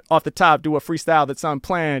reverse that. Off the top, do a freestyle that's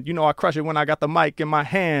unplanned. You know, I crush it when I got the mic in my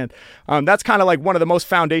hand. That's kind of like one of the most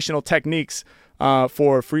foundational techniques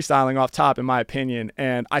for freestyling off top, in my opinion.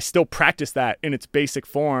 And I still practice that in its basic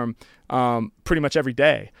form pretty much every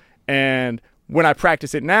day. And when I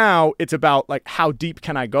practice it now, it's about like, how deep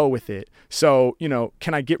can I go with it? So,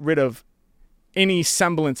 can I get rid of any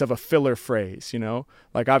semblance of a filler phrase,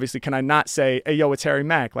 like obviously, can I not say, hey, yo, it's Harry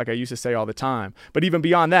Mack, like I used to say all the time? But even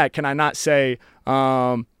beyond that, can I not say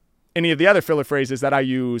any of the other filler phrases that I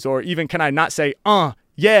use? Or even can I not say,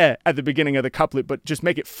 yeah, at the beginning of the couplet, but just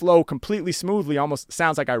make it flow completely smoothly, almost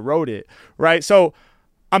sounds like I wrote it, right? So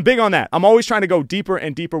I'm big on that. I'm always trying to go deeper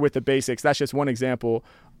and deeper with the basics. That's just one example.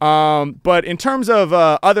 But in terms of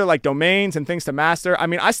other like domains and things to master, I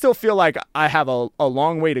mean, I still feel like I have a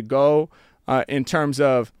long way to go in terms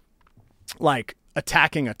of like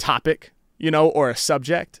attacking a topic, or a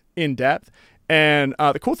subject in depth. And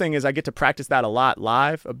the cool thing is I get to practice that a lot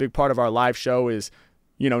live. A big part of our live show is,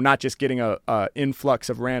 not just getting a influx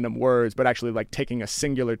of random words, but actually like taking a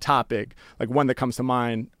singular topic. Like one that comes to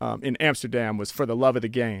mind in Amsterdam was for the love of the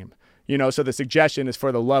game, so the suggestion is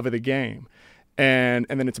for the love of the game. And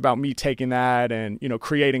then it's about me taking that and,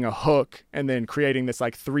 creating a hook and then creating this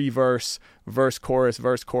like 3-verse, verse,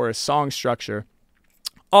 chorus song structure,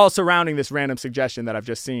 all surrounding this random suggestion that I've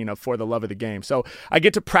just seen of for the love of the game. So I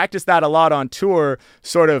get to practice that a lot on tour,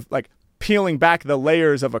 sort of like peeling back the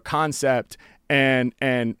layers of a concept and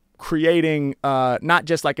creating not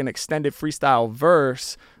just like an extended freestyle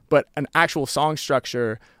verse, but an actual song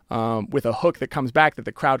structure with a hook that comes back that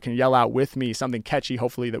the crowd can yell out with me, something catchy,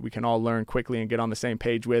 hopefully, that we can all learn quickly and get on the same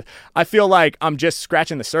page with. I feel like I'm just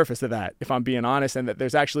scratching the surface of that, if I'm being honest, and that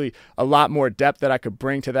there's actually a lot more depth that I could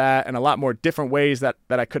bring to that and a lot more different ways that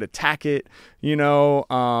I could attack it. There's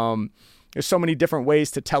so many different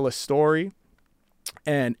ways to tell a story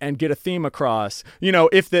and get a theme across.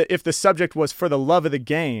 If the subject was for the love of the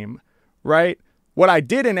game, right? What I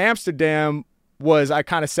did in Amsterdam was I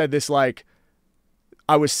kind of said this like,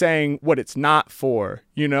 I was saying what it's not for,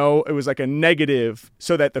 it was like a negative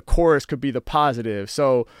so that the chorus could be the positive.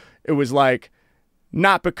 So it was like,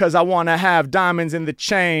 not because I want to have diamonds in the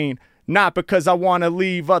chain, not because I want to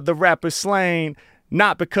leave other rappers slain,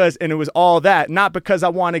 not because, and it was all that, not because I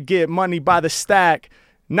want to get money by the stack,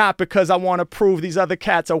 not because I want to prove these other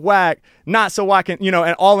cats are whack, not so I can,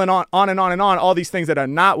 and all and on and on, all these things that are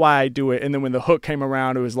not why I do it. And then when the hook came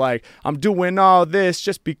around, it was like, I'm doing all this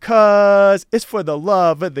just because it's for the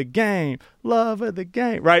love of the game,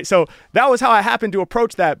 right? So that was how I happened to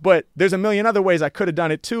approach that. But there's a million other ways I could have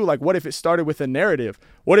done it too. Like, what if it started with a narrative?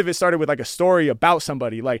 What if it started with like a story about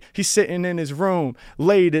somebody? Like he's sitting in his room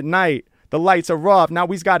late at night. The lights are off. Now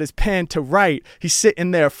he's got his pen to write. He's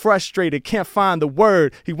sitting there frustrated, can't find the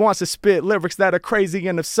word. He wants to spit lyrics that are crazy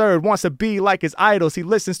and absurd, wants to be like his idols he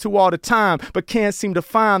listens to all the time, but can't seem to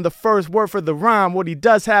find the first word for the rhyme. What he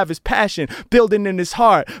does have is passion building in his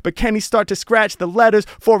heart, but can he start to scratch the letters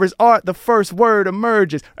for his art? The first word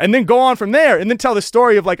emerges, and then go on from there, and then tell the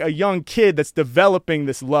story of like a young kid that's developing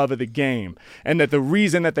this love of the game, and that the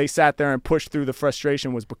reason that they sat there and pushed through the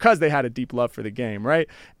frustration was because they had a deep love for the game, right?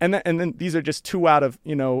 And then these are just two out of,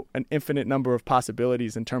 an infinite number of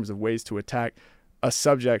possibilities in terms of ways to attack a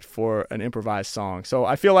subject for an improvised song. So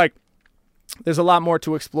I feel like there's a lot more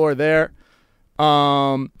to explore there.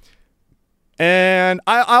 And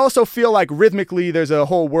I also feel like rhythmically, there's a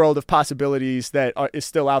whole world of possibilities that is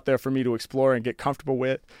still out there for me to explore and get comfortable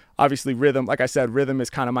with. Obviously, rhythm, like I said, rhythm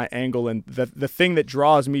is kind of my angle. And the thing that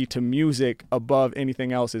draws me to music above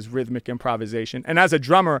anything else is rhythmic improvisation. And as a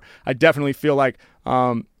drummer, I definitely feel like,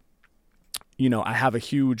 I have a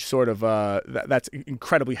huge sort of that's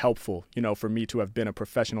incredibly helpful, for me to have been a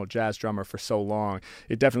professional jazz drummer for so long.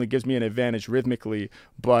 It definitely gives me an advantage rhythmically,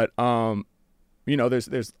 but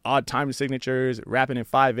there's odd time signatures, rapping in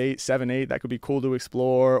 5/8, 7/8, that could be cool to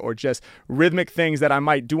explore, or just rhythmic things that I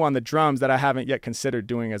might do on the drums that I haven't yet considered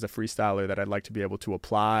doing as a freestyler that I'd like to be able to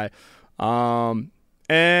apply.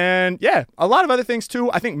 And yeah, a lot of other things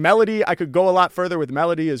too. I think melody, I could go a lot further with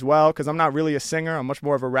melody as well, because I'm not really a singer. I'm much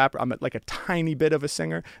more of a rapper. I'm like a tiny bit of a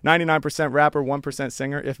singer, 99% rapper, 1%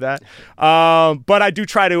 singer, if that. But I do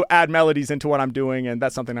try to add melodies into what I'm doing, and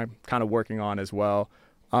that's something I'm kind of working on as well.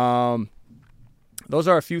 Those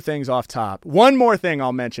are a few things off top. One more thing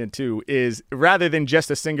I'll mention too is, rather than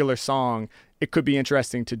just a singular song, it could be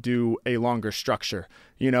interesting to do a longer structure.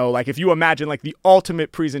 Like if you imagine like the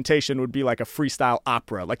ultimate presentation would be like a freestyle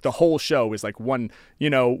opera, like the whole show is like one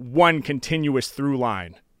continuous through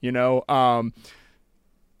line, I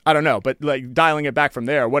don't know, but like dialing it back from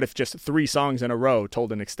there, what if just 3 songs in a row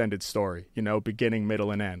told an extended story, beginning,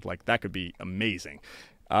 middle, and end? Like that could be amazing.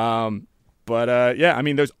 But yeah, I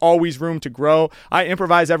mean, there's always room to grow. I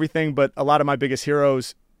improvise everything, but a lot of my biggest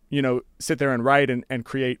heroes, sit there and write and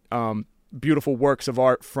create beautiful works of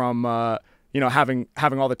art from, having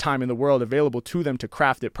all the time in the world available to them to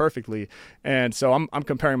craft it perfectly. And so I'm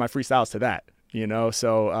comparing my freestyles to that,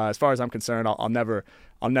 So as far as I'm concerned, I'll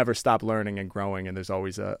never stop learning and growing, and there's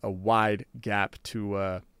always a wide gap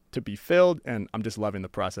to be filled. And I'm just loving the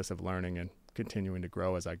process of learning and continuing to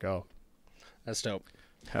grow as I go. That's dope.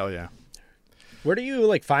 Hell yeah. Where do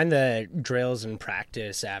you find the drills and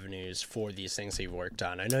practice avenues for these things that you've worked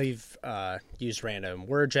on? I know you've used random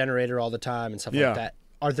word generator all the time and stuff like that.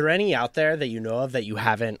 Are there any out there that you know of that you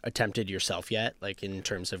haven't attempted yourself yet, like in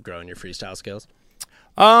terms of growing your freestyle skills?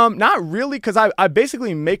 Not really, because I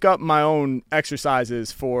basically make up my own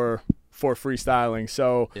exercises for freestyling.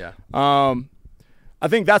 So yeah. I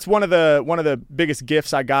think that's one of the biggest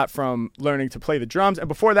gifts I got from learning to play the drums, and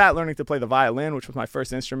before that, learning to play the violin, which was my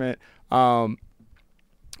first instrument.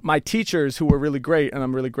 My teachers, who were really great, and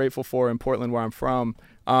I'm really grateful for in Portland, where I'm from,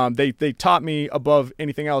 they taught me above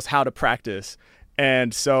anything else how to practice.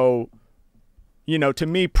 And so, to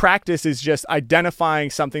me, practice is just identifying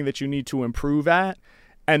something that you need to improve at,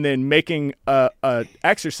 and then making a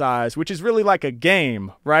exercise, which is really like a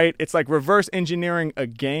game, right? It's like reverse engineering a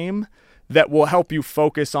game that will help you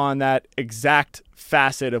focus on that exact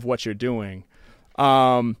facet of what you're doing.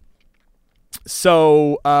 I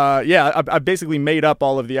basically made up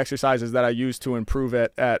all of the exercises that I use to improve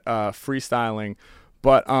at freestyling,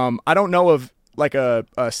 but I don't know of like a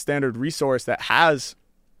standard resource that has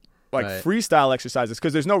freestyle exercises,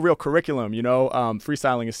 because there's no real curriculum.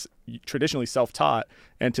 Freestyling is traditionally self-taught,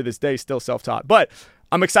 and to this day still self-taught. But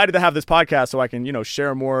I'm excited to have this podcast so I can,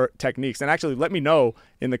 share more techniques. And actually, let me know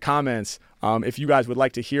in the comments if you guys would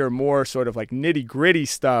like to hear more sort of like nitty-gritty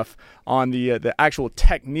stuff on the actual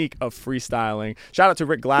technique of freestyling. Shout out to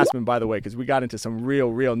Rick Glassman, by the way, because we got into some real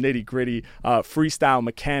nitty-gritty freestyle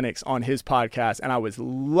mechanics on his podcast, and I was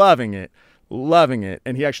loving it.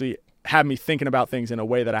 And he actually had me thinking about things in a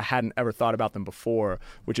way that I hadn't ever thought about them before,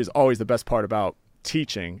 which is always the best part about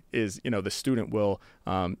teaching is, the student will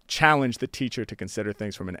challenge the teacher to consider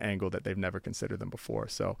things from an angle that they've never considered them before.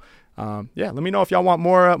 So let me know if y'all want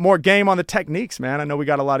more game on the techniques, man. I know we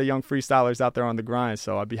got a lot of young freestylers out there on the grind,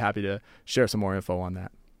 so I'd be happy to share some more info on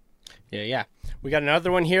that. Yeah. We got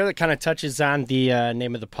another one here that kind of touches on the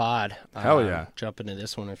name of the pod. Hell yeah. Jump into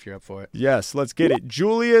this one if you're up for it. Yes, let's get it.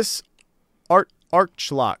 Julius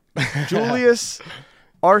Archlock. Julius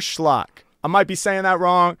Archlock. I might be saying that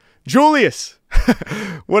wrong. Julius.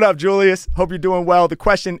 What up, Julius? Hope you're doing well. The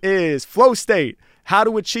question is, flow state, how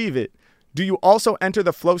to achieve it? Do you also enter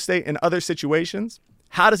the flow state in other situations?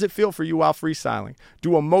 How does it feel for you while freestyling?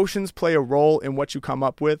 Do emotions play a role in what you come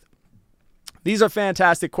up with? These are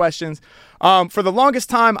fantastic questions. For the longest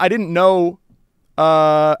time, I didn't know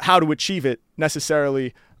how to achieve it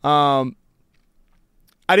necessarily. I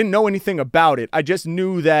didn't know anything about it. I just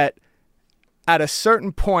knew that at a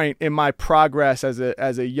certain point in my progress as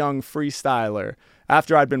a young freestyler,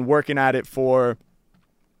 after I'd been working at it for,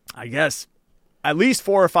 I guess, at least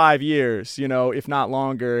 4 or 5 years, if not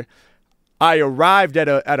longer, I arrived at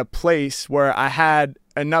a place where I had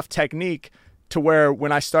enough technique to where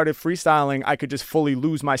when I started freestyling, I could just fully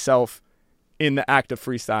lose myself in the act of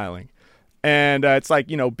freestyling. And it's like,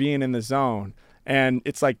 being in the zone. And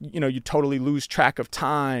it's like, you totally lose track of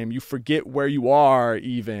time. You forget where you are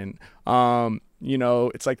even.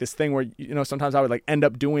 It's like this thing where, sometimes I would like end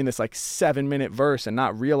up doing this like 7-minute verse and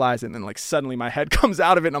not realize it. And then like suddenly my head comes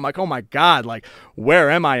out of it and I'm like, oh my God, like where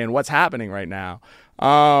am I and what's happening right now?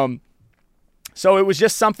 So it was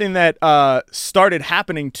just something that started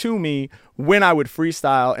happening to me when I would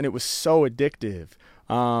freestyle, and it was so addictive.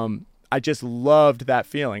 I just loved that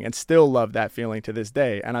feeling and still love that feeling to this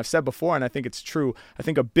day. And I've said before, and I think it's true, I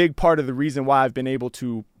think a big part of the reason why I've been able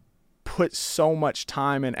to put so much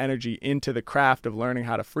time and energy into the craft of learning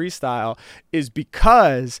how to freestyle is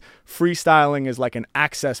because freestyling is like an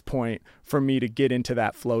access point for me to get into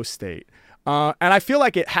that flow state. And I feel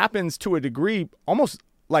like it happens to a degree almost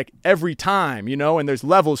like every time, you know, and there's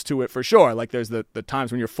levels to it for sure. Like there's the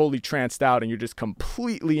times when you're fully tranced out and you're just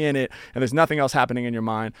completely in it and there's nothing else happening in your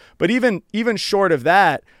mind. But even short of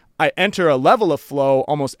that, I enter a level of flow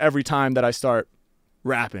almost every time that I start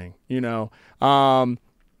rapping, you know.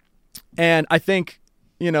 And I think,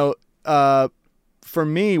 you know, for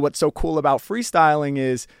me, what's so cool about freestyling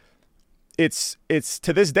is it's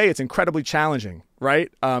to this day, it's incredibly challenging, right?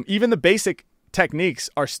 Even the basic techniques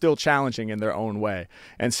are still challenging in their own way.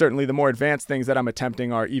 And certainly the more advanced things that I'm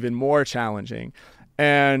attempting are even more challenging.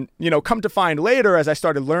 And, you know, come to find later, as I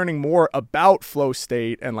started learning more about flow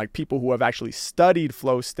state and like people who have actually studied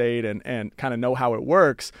flow state and kind of know how it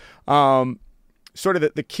works, sort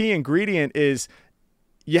of the key ingredient is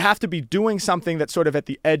you have to be doing something that's sort of at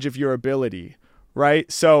the edge of your ability, right?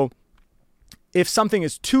 So if something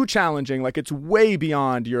is too challenging, like it's way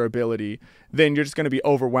beyond your ability, then you're just going to be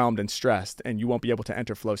overwhelmed and stressed and you won't be able to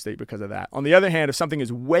enter flow state because of that. On the other hand, if something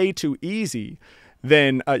is way too easy,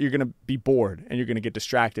 then you're going to be bored and you're going to get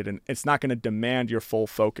distracted and it's not going to demand your full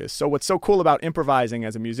focus. So what's so cool about improvising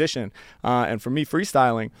as a musician, and for me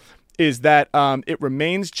freestyling, is that it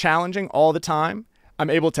remains challenging all the time. I'm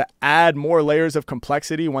able to add more layers of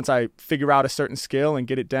complexity once I figure out a certain skill and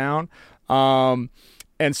get it down.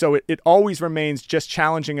 And so it always remains just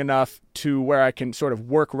challenging enough to where I can sort of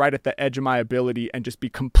work right at the edge of my ability and just be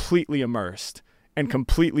completely immersed and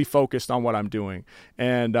completely focused on what I'm doing.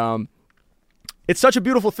 And it's such a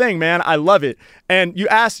beautiful thing, man. I love it. And you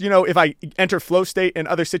asked, you know, if I enter flow state in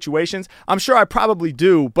other situations. I'm sure I probably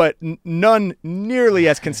do, but none nearly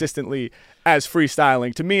as consistently as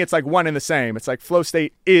freestyling. To me, it's like one and the same. It's like flow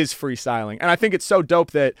state is freestyling. And I think it's so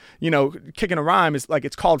dope that, you know, kicking a rhyme is like,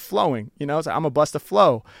 it's called flowing, you know, it's like, I'm a bust of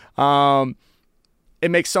flow. It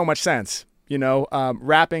makes so much sense. You know,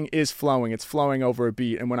 rapping is flowing. It's flowing over a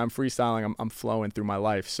beat. And when I'm freestyling, I'm flowing through my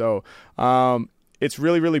life. So it's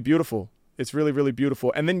really, really beautiful. It's really, really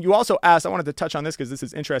beautiful. And then you also asked, I wanted to touch on this because this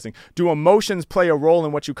is interesting. Do emotions play a role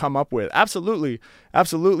in what you come up with? Absolutely.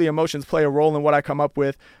 Absolutely. Emotions play a role in what I come up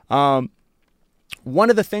with. One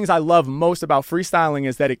of the things I love most about freestyling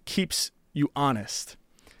is that it keeps you honest,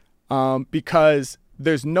 because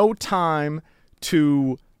there's no time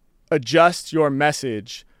to adjust your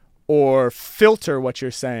message or filter what you're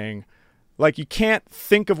saying. Like you can't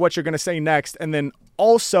think of what you're going to say next and then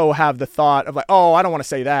also have the thought of like, oh, I don't want to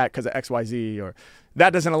say that because of XYZ, or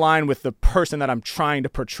that doesn't align with the person that I'm trying to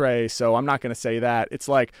portray, so I'm not going to say that. It's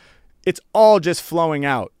like, it's all just flowing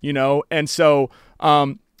out, you know? And so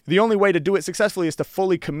the only way to do it successfully is to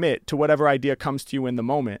fully commit to whatever idea comes to you in the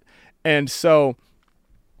moment. And so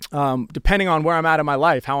depending on where I'm at in my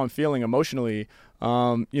life, how I'm feeling emotionally,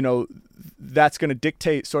 you know, that's going to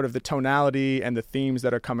dictate sort of the tonality and the themes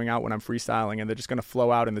that are coming out when I'm freestyling, and they're just going to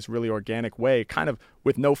flow out in this really organic way, kind of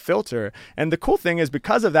with no filter. And the cool thing is,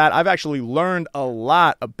 because of that, I've actually learned a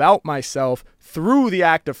lot about myself through the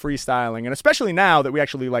act of freestyling, and especially now that we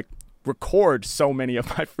actually like record so many of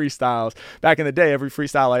my freestyles. Back in the day, every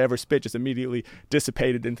freestyle I ever spit just immediately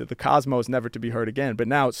dissipated into the cosmos, never to be heard again. But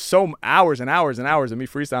now so hours and hours and hours of me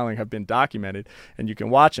freestyling have been documented, and you can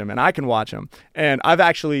watch them and I can watch them. And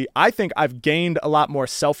I think I've gained a lot more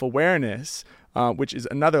self-awareness, which is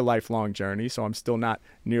another lifelong journey. So I'm still not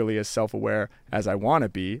nearly as self-aware as I want to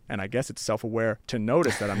be. And I guess it's self-aware to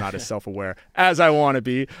notice that I'm not as self-aware as I want to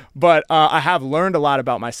be. But I have learned a lot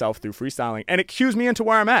about myself through freestyling, and it cues me into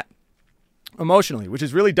where I'm at emotionally, which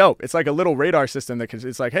is really dope. It's like a little radar system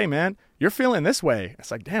it's like, hey man, you're feeling this way.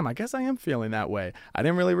 It's like, damn, I guess I am feeling that way. I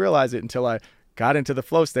didn't really realize it until I got into the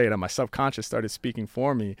flow state and my subconscious started speaking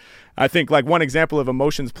for me. I think like one example of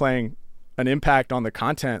emotions playing an impact on the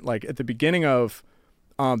content, like at the beginning of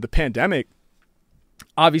the pandemic,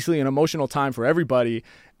 obviously an emotional time for everybody.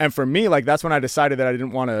 And for me, like that's when I decided that I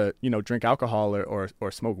didn't want to, you know, drink alcohol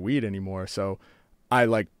or smoke weed anymore. So I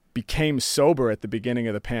like became sober at the beginning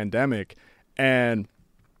of the pandemic. And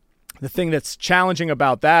the thing that's challenging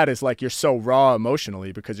about that is like you're so raw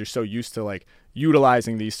emotionally because you're so used to like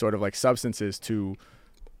utilizing these sort of like substances to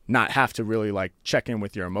not have to really like check in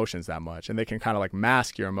with your emotions that much. And they can kind of like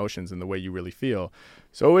mask your emotions in the way you really feel.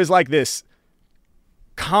 So it was like this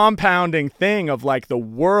compounding thing of like the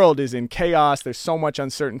world is in chaos. There's so much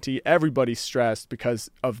uncertainty. Everybody's stressed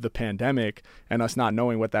because of the pandemic and us not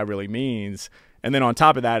knowing what that really means. And then on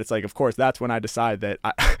top of that, it's like, of course, that's when I decide that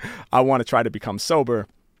I want to try to become sober.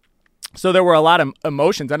 So there were a lot of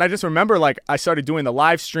emotions. And I just remember like I started doing the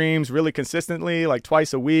live streams really consistently, like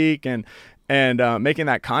twice a week and making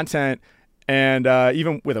that content. And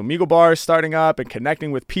even with Omegle Bars starting up and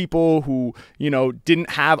connecting with people who, you know, didn't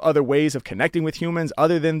have other ways of connecting with humans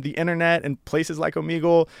other than the internet and places like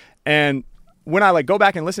Omegle. And when I like go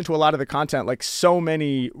back and listen to a lot of the content, like so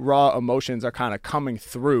many raw emotions are kind of coming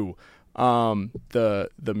through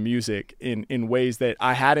the music in ways that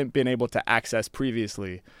I hadn't been able to access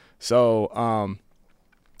previously. So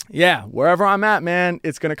yeah, wherever I'm at, man,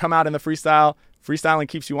 it's gonna come out in the freestyle. Freestyling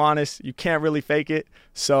keeps you honest. You can't really fake it.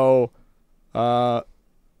 So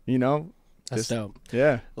you know, that's dope.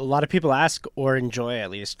 Yeah, a lot of people ask or enjoy,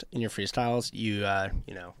 at least in your freestyles, you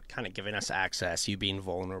know, kind of giving us access, you being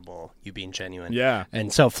vulnerable, you being genuine. Yeah.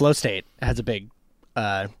 And so Flow State has a big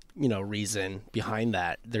you know, reason behind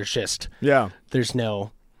that. There's just there's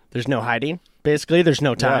no hiding. Basically, there's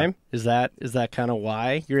no time. Yeah. Is that kind of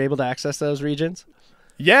why you're able to access those regions?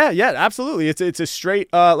 Yeah, absolutely. It's a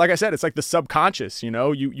straight like I said, it's like the subconscious, you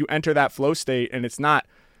know. You enter that flow state and it's not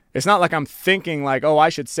like I'm thinking like, oh, I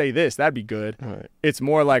should say this, that'd be good. Right. It's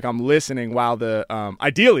more like I'm listening while the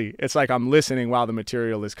ideally it's like I'm listening while the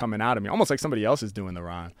material is coming out of me, almost like somebody else is doing the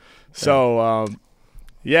rhyme. So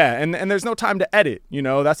yeah, and there's no time to edit, you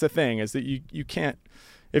know. That's the thing, is that you can't,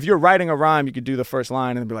 if you're writing a rhyme, you could do the first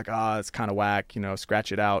line and then be like, oh, it's kind of whack, you know,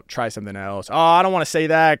 scratch it out, try something else. Oh, I don't want to say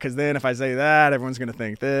that because then if I say that, everyone's going to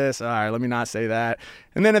think this. All right, let me not say that.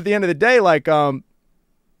 And then at the end of the day, like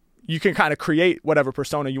you can kind of create whatever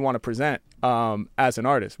persona you want to present as an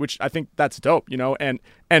artist, which I think that's dope, you know.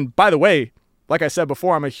 And by the way, like I said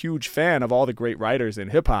before, I'm a huge fan of all the great writers in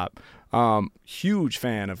hip hop. Huge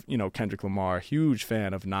fan of, you know, Kendrick Lamar, huge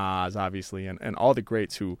fan of Nas, obviously, and all the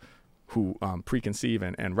greats who preconceive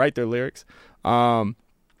and write their lyrics. But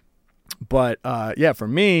yeah, for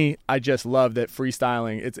me, I just love that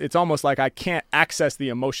freestyling. It's almost like I can't access the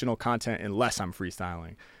emotional content unless I'm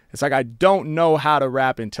freestyling. It's like I don't know how to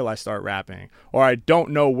rap until I start rapping, or I don't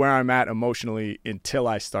know where I'm at emotionally until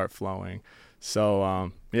I start flowing.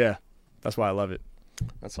 So yeah, that's why I love it.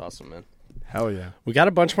 That's awesome, man. Hell yeah. We got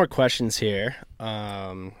a bunch more questions here.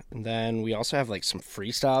 And then we also have like some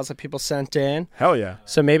freestyles that people sent in. Hell yeah.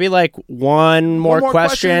 So maybe like one more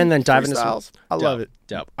question, then dive into some. I love it.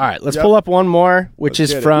 Dope. All right, let's pull up one more, which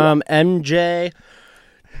is from MJ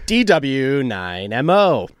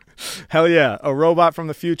DW9MO. Hell yeah. A robot from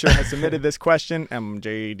the future has submitted this question.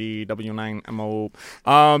 MJDW9MO.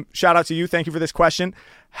 Shout out to you. Thank you for this question.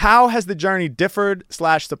 How has the journey differed /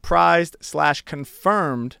 surprised /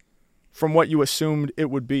 confirmed from what you assumed it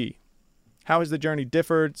would be? How has the journey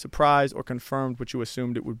differed, surprised, or confirmed what you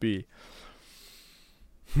assumed it would be?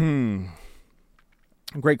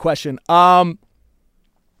 Great question. I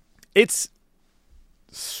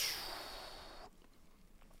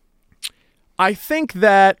think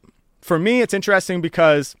that for me, it's interesting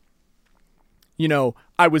because, you know,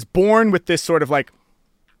 I was born with this sort of like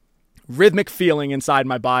rhythmic feeling inside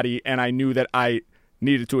my body, and I knew that I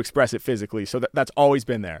needed to express it physically. So that's always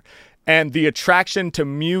been there. And the attraction to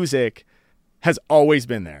music has always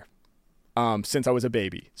been there since I was a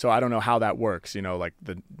baby. So I don't know how that works, you know, like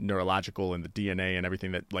the neurological and the DNA and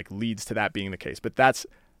everything that like leads to that being the case. But that's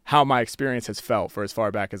how my experience has felt for as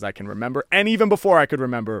far back as I can remember, and even before I could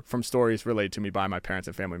remember from stories relayed to me by my parents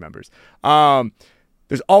and family members.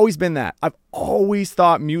 There's always been that. I've always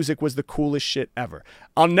thought music was the coolest shit ever.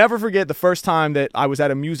 I'll never forget the first time that I was at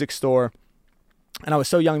a music store, and I was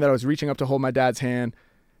so young that I was reaching up to hold my dad's hand,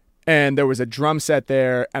 and there was a drum set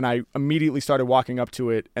there, and I immediately started walking up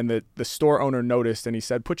to it, and the store owner noticed, and he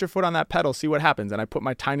said, put your foot on that pedal, see what happens. And I put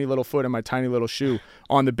my tiny little foot and my tiny little shoe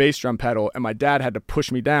on the bass drum pedal, and my dad had to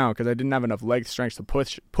push me down because I didn't have enough leg strength to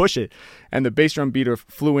push it. And the bass drum beater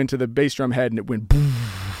flew into the bass drum head, and it went boom,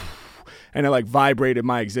 and it like vibrated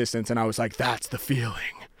my existence, and I was like, that's the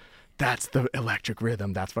feeling. That's the electric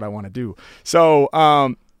rhythm. That's what I want to do. So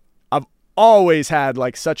I've always had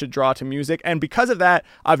like such a draw to music, and because of that,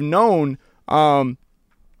 I've known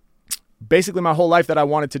basically my whole life that I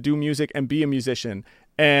wanted to do music and be a musician.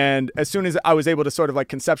 And as soon as I was able to sort of like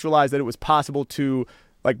conceptualize that it was possible to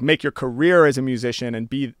like make your career as a musician and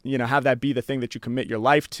be, you know, have that be the thing that you commit your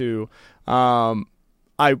life to, I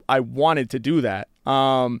wanted to do that.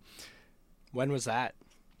 When was that?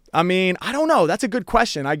 I mean, I don't know. That's a good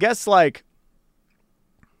question. I guess like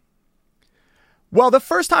Well, the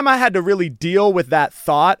first time I had to really deal with that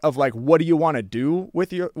thought of like, what do you want to do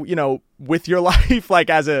with your, with your life, like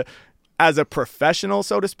as a professional,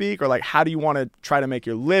 so to speak, or like, how do you want to try to make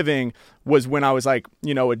your living, was when I was like,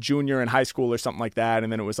 a junior in high school or something like that.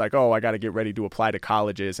 And then it was like, oh, I got to get ready to apply to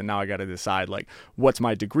colleges. And now I got to decide like, what's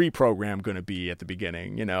my degree program going to be at the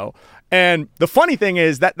beginning, And the funny thing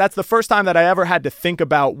is that's the first time that I ever had to think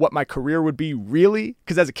about what my career would be really.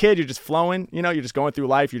 Because as a kid, you're just flowing, you're just going through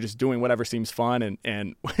life. You're just doing whatever seems fun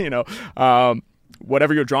and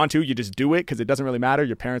whatever you're drawn to, you just do it because it doesn't really matter.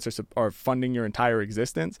 Your parents are funding your entire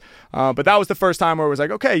existence. But that was the first time where it was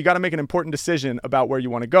like, okay, you got to make an important decision about where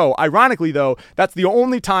you want to go. Ironically, though, that's the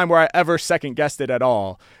only time where I ever second guessed it at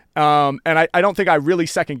all. And I don't think I really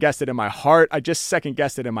second guessed it in my heart. I just second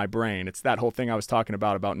guessed it in my brain. It's that whole thing I was talking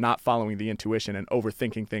about not following the intuition and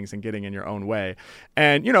overthinking things and getting in your own way.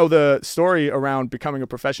 And, the story around becoming a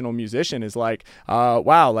professional musician is like,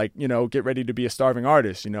 wow, like, get ready to be a starving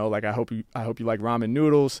artist, like, I hope you like ramen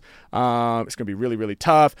noodles. It's going to be really, really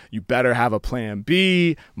tough. You better have a plan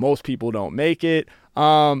B. Most people don't make it.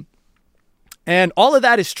 And all of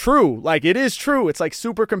that is true. Like, it is true. It's like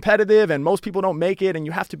super competitive and most people don't make it. And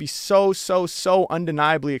you have to be so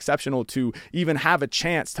undeniably exceptional to even have a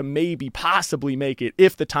chance to maybe possibly make it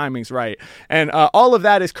if the timing's right. And all of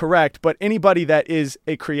that is correct. But anybody that is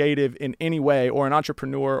a creative in any way, or an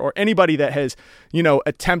entrepreneur, or anybody that has,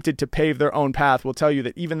 attempted to pave their own path will tell you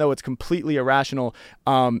that even though it's completely irrational,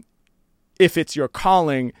 if it's your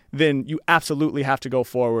calling, then you absolutely have to go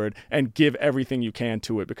forward and give everything you can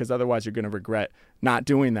to it, because otherwise you're going to regret not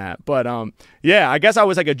doing that. But I guess I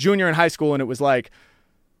was like a junior in high school and it was like,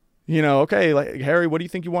 okay, like, Harry, what do you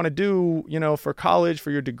think you want to do, for college, for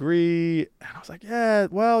your degree? And I was like, yeah,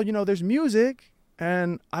 well, there's music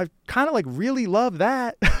and I kind of like really love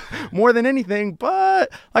that more than anything. But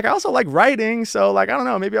like, I also like writing. So like, I don't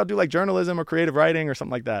know, maybe I'll do like journalism or creative writing or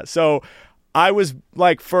something like that. So I was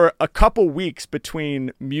like for a couple weeks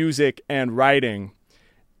between music and writing,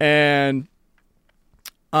 and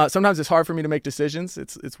sometimes it's hard for me to make decisions.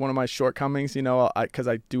 It's one of my shortcomings, because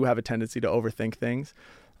I do have a tendency to overthink things.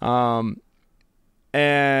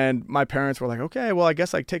 And my parents were like, okay, well, I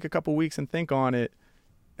guess like take a couple weeks and think on it.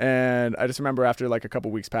 And I just remember after like a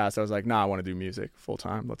couple weeks passed, I was like, nah, I want to do music full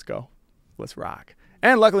time. Let's go. Let's rock.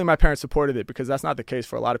 And luckily my parents supported it, because that's not the case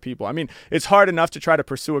for a lot of people. I mean, it's hard enough to try to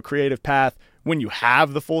pursue a creative path when you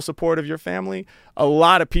have the full support of your family. A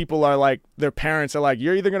lot of people are like, their parents are like,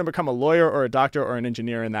 you're either going to become a lawyer or a doctor or an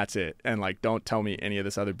engineer, and that's it. And like, don't tell me any of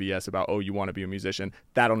this other BS about, oh, you want to be a musician.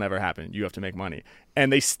 That'll never happen. You have to make money.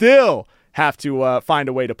 And they still have to find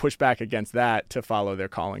a way to push back against that to follow their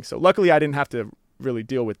calling. So luckily I didn't have to really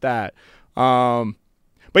deal with that.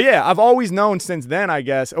 But yeah, I've always known since then, I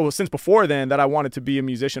guess, since before then, that I wanted to be a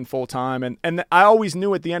musician full time. And I always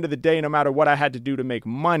knew at the end of the day, no matter what I had to do to make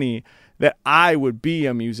money, that I would be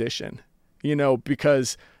a musician,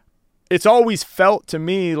 because it's always felt to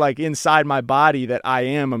me like inside my body that I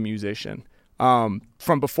am a musician. From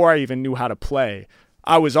before I even knew how to play,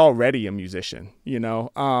 I was already a musician,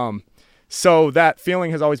 so that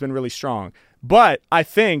feeling has always been really strong. But I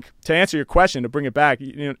think, to answer your question, to bring it back,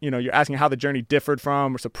 you're asking how the journey differed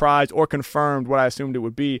from, or surprised, or confirmed what I assumed it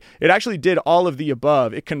would be. It actually did all of the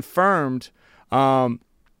above. It confirmed that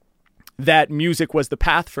music was the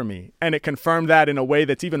path for me. And it confirmed that in a way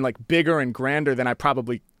that's even like bigger and grander than I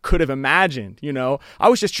probably could have imagined. I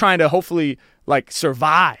was just trying to hopefully like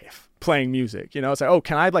survive playing music. It's like, oh,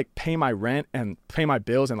 can I like pay my rent and pay my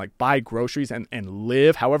bills and like buy groceries and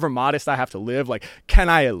live however modest I have to live? Like, can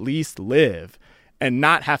I at least live and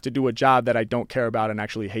not have to do a job that I don't care about and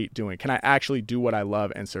actually hate doing? Can I actually do what I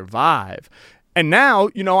love and survive? And now,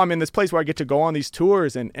 I'm in this place where I get to go on these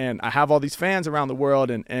tours and I have all these fans around the world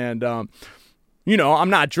and I'm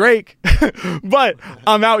not Drake, but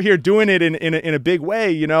I'm out here doing it in a big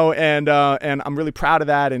way, and I'm really proud of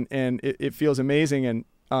that. And it feels amazing. And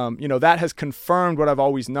that has confirmed what I've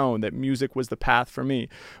always known, that music was the path for me.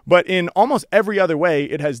 But in almost every other way,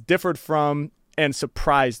 it has differed from and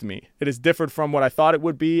surprised me. It has differed from what I thought it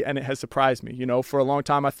would be, and it has surprised me. For a long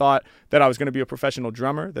time, I thought that I was going to be a professional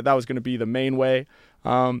drummer, that was going to be the main way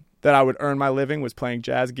that I would earn my living, was playing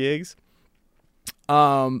jazz gigs.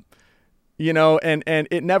 And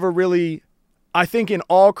it never really... I think in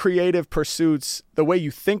all creative pursuits, the way you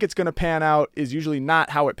think it's going to pan out is usually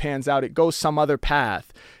not how it pans out. It goes some other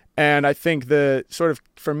path. And I think the sort of,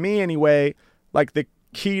 for me anyway, like the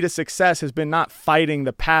key to success has been not fighting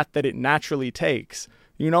the path that it naturally takes.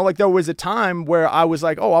 Like there was a time where I was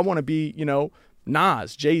like, oh, I want to be,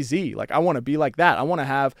 Nas, Jay-Z. Like I want to be like that. I want to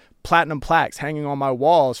have platinum plaques hanging on my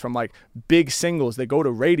walls from like big singles that go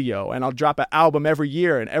to radio, and I'll drop an album every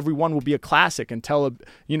year and every one will be a classic and tell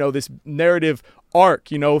this narrative arc,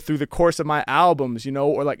 through the course of my albums,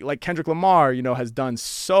 or like Kendrick Lamar, has done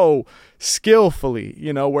so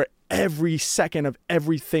skillfully, where every second of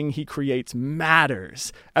everything he creates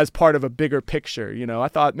matters as part of a bigger picture. I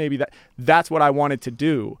thought maybe that's what I wanted to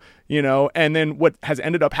do, and then what has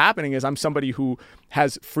ended up happening is I'm somebody who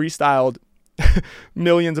has freestyled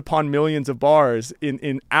millions upon millions of bars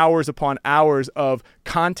in hours upon hours of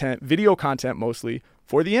content, video content mostly,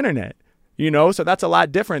 for the internet. So that's a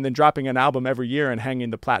lot different than dropping an album every year and hanging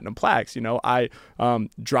the platinum plaques. I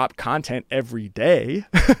drop content every day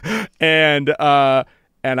and I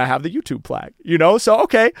have the YouTube plaque, so,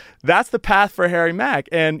 okay, that's the path for Harry Mack.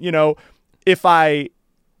 And,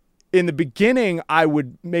 in the beginning, I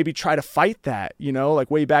would maybe try to fight that, like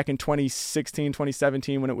way back in 2016,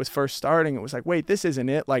 2017, when it was first starting, it was like, wait, this isn't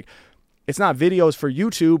it. Like, it's not videos for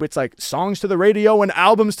YouTube. It's like songs to the radio and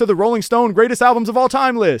albums to the Rolling Stone greatest albums of all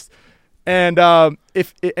time list. And so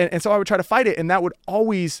I would try to fight it, and that would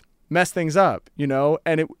always mess things up,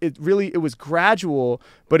 and it was gradual,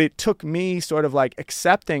 but it took me sort of like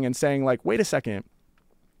accepting and saying like, wait a second,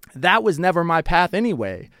 that was never my path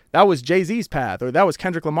anyway. That was Jay-Z's path, or that was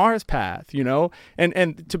Kendrick Lamar's path,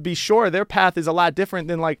 and to be sure, their path is a lot different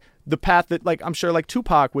than like the path that like I'm sure like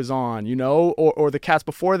Tupac was on, or the cats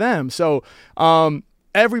before them. So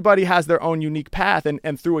everybody has their own unique path,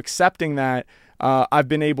 and through accepting that, I've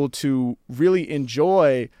been able to really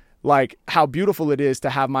enjoy like how beautiful it is to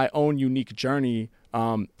have my own unique journey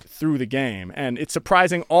through the game. And it's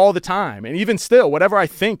surprising all the time. And even still, whatever I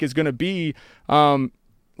think is going to be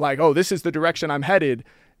like, oh, this is the direction I'm headed,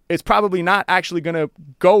 it's probably not actually going to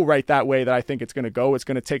go right that way that I think it's going to go. It's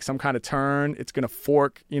going to take some kind of turn. It's going to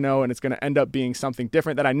fork, and it's going to end up being something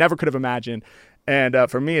different that I never could have imagined. And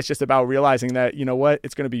for me, it's just about realizing that,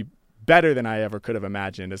 it's going to be better than I ever could have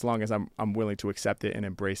imagined, as long as I'm willing to accept it and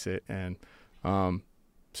embrace it. And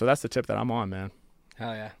so that's the tip that I'm on, man.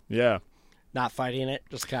 Hell yeah. Yeah. Not fighting it,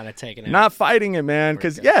 just kind of taking it. Not fighting it, man,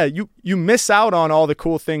 because you miss out on all the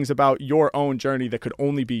cool things about your own journey that could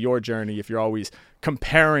only be your journey if you're always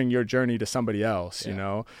comparing your journey to somebody else,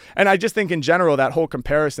 And I just think in general that whole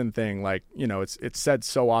comparison thing, like, it's said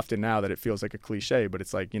so often now that it feels like a cliche, but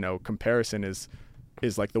it's like, comparison is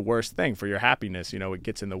like the worst thing for your happiness. It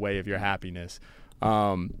gets in the way of your happiness.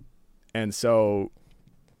 And so,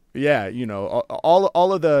 yeah,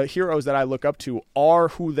 all of the heroes that I look up to are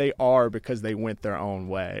who they are because they went their own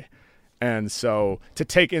way. And so to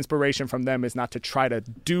take inspiration from them is not to try to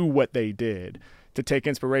do what they did. To take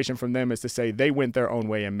inspiration from them is to say they went their own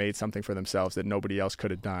way and made something for themselves that nobody else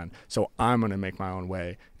could have done. So I'm going to make my own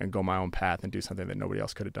way and go my own path and do something that nobody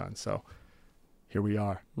else could have done. So here we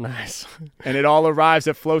are. Nice. And it all arrives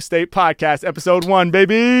at Flow State Podcast, episode 1,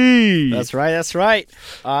 baby. That's right.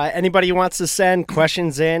 Anybody who wants to send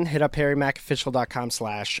questions in, hit up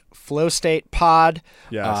harrymackofficial.com/flowstatepod.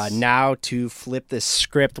 Yes. Now to flip this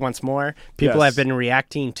script once more. People have been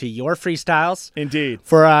reacting to your freestyles. Indeed.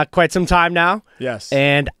 For quite some time now. Yes.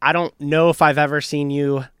 And I don't know if I've ever seen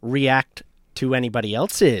you react to anybody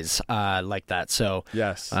else's like that. So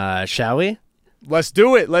yes. Shall we? Let's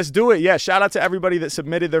do it. Yeah. Shout out to everybody that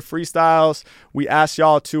submitted their freestyles. We asked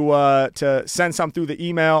y'all to send some through the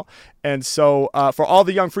email. And so for all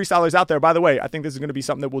the young freestylers out there, by the way, I think this is going to be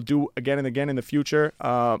something that we'll do again and again in the future.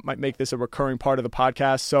 Might make this a recurring part of the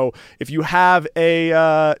podcast. So if you have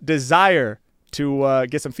a desire to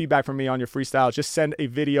get some feedback from me on your freestyle, just send a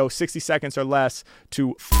video 60 seconds or less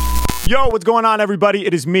to Yo, what's going on, everybody?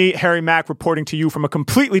 It is me, Harry Mack, reporting to you from a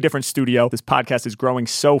completely different studio. This podcast is growing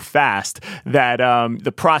so fast that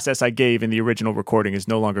the process I gave in the original recording is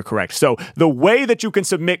no longer correct. So the way that you can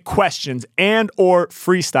submit questions and or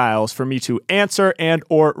freestyles for me to answer and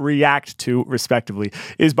or react to, respectively,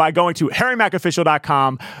 is by going to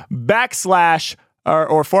harrymackofficial.com/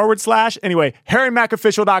 or / anyway,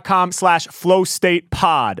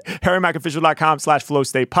 harrymackofficial.com/flowstatepod.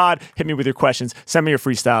 harrymackofficial.com/flowstatepod. Hit me with your questions. Send me your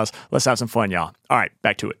freestyles. Let's have some fun, y'all. All right,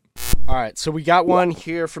 back to it. All right, so we got one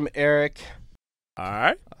here from Eric. All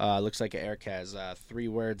right. Looks like Eric has 3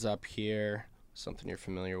 words up here. Something you're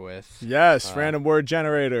familiar with. Yes, random word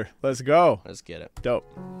generator. Let's go. Let's get it. Dope.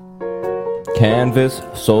 Canvas,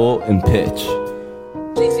 soul, and pitch.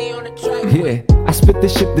 Yeah, I I spit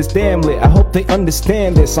this shit that's damn lit. I hope they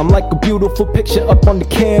understand this. I'm like a beautiful picture up on the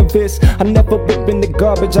canvas. I never rip in the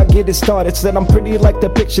garbage, I get it started. Said I'm pretty like the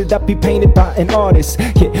picture that be painted by an artist.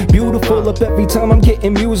 Yeah, beautiful up every time I'm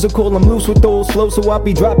getting musical. I'm loose with those flows, so I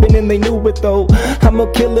be dropping and they knew it though. I'm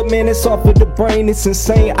a killer, man, it's off of the brain, it's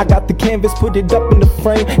insane. I got the canvas, put it up in the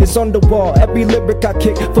frame. It's on the wall, every lyric I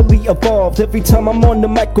kick fully evolved. Every time I'm on the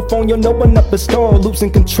microphone, you'll know when up a storm.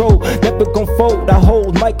 Losing control, never gon' fold. I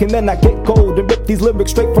hold mic and then I get gold and rip these lyrics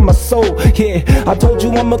straight from my soul. Yeah, I told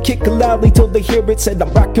you I'ma kick it loudly till they hear it. Said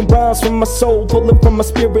I'm rocking rhymes from my soul, pulling from my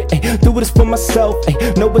spirit. Ay, do this for myself.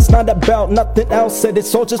 Ay, no, it's not about nothing else. Said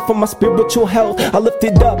it's all just for my spiritual health. I lift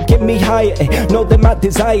it up, get me higher. Ay, know that my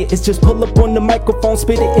desire is just pull up on the microphone,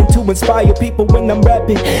 spit it in to inspire people when I'm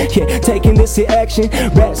rapping. Yeah, taking this in action,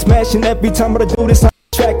 rap smashing every time I do this.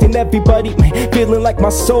 Attracting everybody, man, feeling like my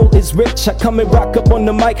soul is rich. I come and rock up on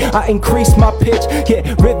the mic, I increase my pitch. Yeah,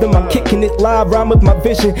 rhythm, I'm kicking it live, rhyme with my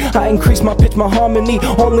vision. I increase my pitch, my harmony,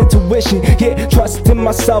 all intuition. Yeah, trust in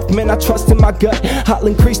myself, man, I trust in my gut. I'll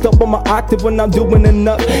increase up on my octave when I'm doing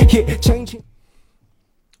enough. Yeah, changing.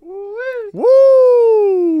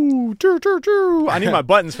 Woo! Choo, choo, choo. I need my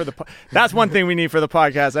buttons for the that's one thing we need for the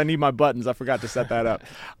podcast. I need my buttons. I forgot to set that up.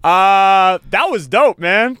 That was dope,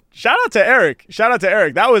 man. Shout out to Eric.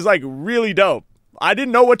 That was like really dope. I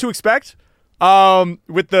didn't know what to expect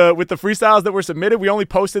with the freestyles that were submitted. We only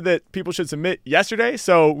posted that people should submit yesterday,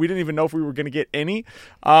 so we didn't even know if we were going to get any.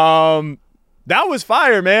 That was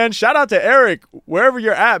fire, man. Shout out to Eric, wherever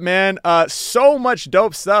you're at, man. So much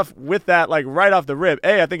dope stuff with that, like right off the rip.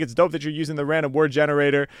 I think it's dope that you're using the random word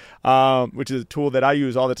generator, which is a tool that I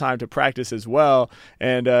use all the time to practice as well,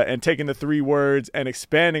 and taking the 3 words and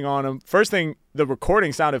expanding on them. First thing, the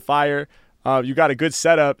recording sounded fire. You got a good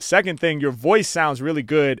setup. Second thing, your voice sounds really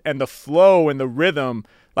good, and the flow and the rhythm,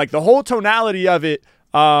 like the whole tonality of it,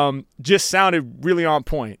 just sounded really on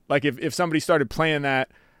point. Like if somebody started playing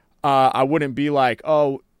that, I wouldn't be like,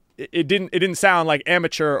 oh, it didn't sound like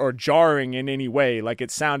amateur or jarring in any way. Like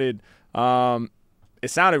it sounded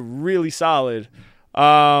really solid.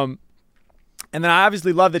 And then I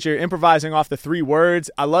obviously love that you're improvising off the 3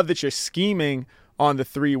 words. I love that you're scheming on the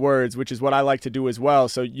 3 words, which is what I like to do as well.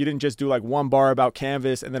 So you didn't just do like 1 bar about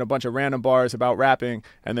Canvas and then a bunch of random bars about rapping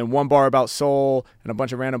and then 1 bar about soul and a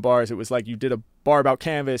bunch of random bars. It was like you did a bar about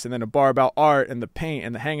Canvas and then a bar about art and the paint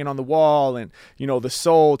and the hanging on the wall and, you know, the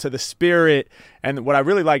soul to the spirit. And what I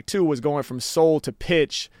really liked too was going from soul to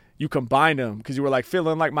pitch. You combined them because you were like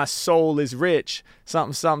feeling like my soul is rich,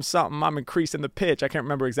 something, something, something. I'm increasing the pitch. I can't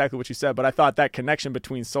remember exactly what you said, but I thought that connection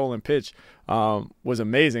between soul and pitch was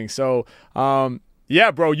amazing. So, yeah,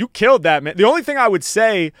 bro, you killed that, man. The only thing I would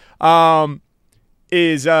say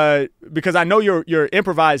is because I know you're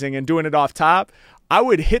improvising and doing it off top, I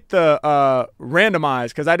would hit the randomize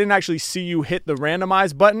because I didn't actually see you hit the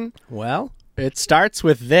randomize button. Well, it starts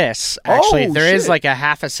with this. Actually, there is shit. like a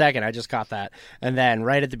half a second. I just caught that. And then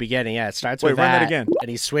right at the beginning, it starts with run that again. And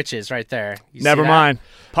he switches right there. You Never see mind.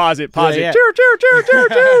 Pause it. Yeah. Choo, choo, choo, choo,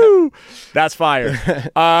 choo. That's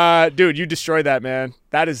fire. Dude, you destroyed that, man.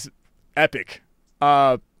 That is epic.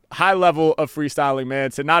 High level of freestyling,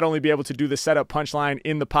 man. To not only be able to do the setup punchline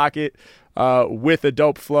in the pocket with a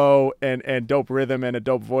dope flow and dope rhythm and a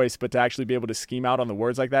dope voice, but to actually be able to scheme out on the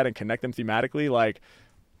words like that and connect them thematically, like,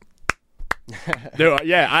 dude,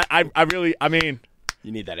 yeah, I really, I mean,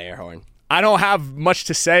 you need that air horn. I don't have much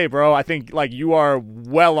to say, bro. I think like you are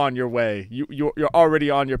well on your way. You're already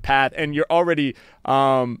on your path, and you're already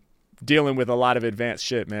dealing with a lot of advanced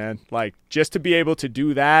shit, man. Like just to be able to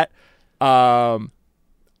do that.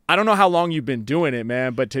 I don't know how long you've been doing it,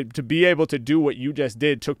 man, but to be able to do what you just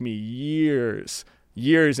did took me years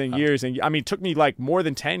and years. And I mean, it took me like more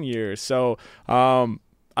than 10 years. So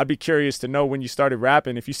I'd be curious to know when you started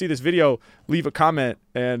rapping. If you see this video, leave a comment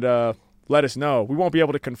and let us know. We won't be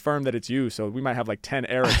able to confirm that it's you, so we might have like 10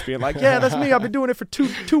 Erics being like, yeah, that's me. I've been doing it for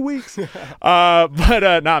two weeks.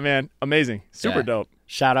 But nah, man, amazing. Super dope.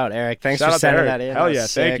 Shout out, Eric. Thanks for sending that in. Hell yeah,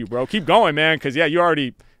 thank you, bro. Keep going, man, because, yeah, you're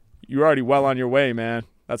already well on your way, man.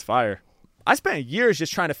 That's fire. I spent years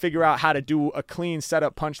just trying to figure out how to do a clean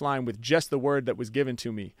setup punchline with just the word that was given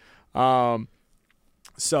to me.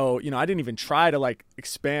 So, you know, I didn't even try to, like,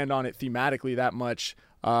 expand on it thematically that much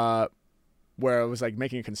where I was, like,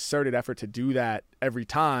 making a concerted effort to do that every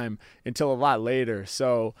time until a lot later.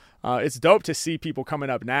 So it's dope to see people coming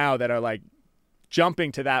up now that are, like,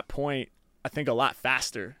 jumping to that point, I think, a lot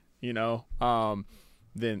faster, you know,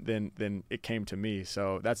 than it came to me.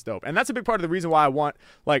 So that's dope. And that's a big part of the reason why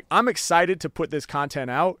I'm excited to put this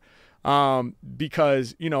content out.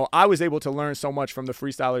 because, you know, I was able to learn so much from the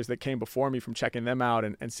freestylers that came before me, from checking them out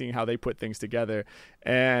and seeing how they put things together.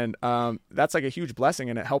 And that's like a huge blessing,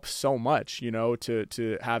 and it helps so much, you know,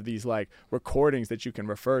 to have these like recordings that you can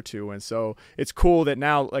refer to. And so it's cool that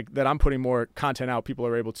now, like, that I'm putting more content out, people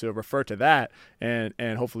are able to refer to that and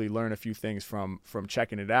hopefully learn a few things from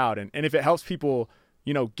checking it out. And if it helps people,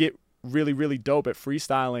 you know, get really, really dope at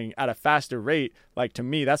freestyling at a faster rate, like, to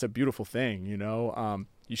me, that's a beautiful thing, you know.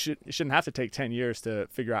 You shouldn't have to take 10 years to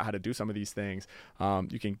figure out how to do some of these things.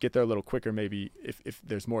 You can get there a little quicker maybe if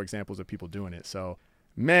there's more examples of people doing it. So,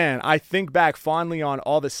 man, I think back fondly on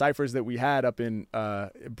all the ciphers that we had up in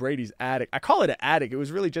Brady's attic. I call it an attic. It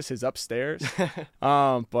was really just his upstairs, but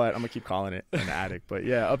I'm going to keep calling it an attic. But,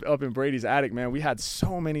 yeah, up in Brady's attic, man, we had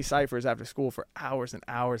so many ciphers after school for hours and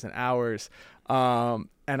hours and hours. And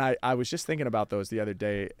I was just thinking about those the other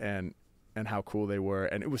day and how cool they were.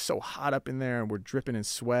 And it was so hot up in there, and we're dripping in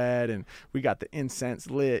sweat, and we got the incense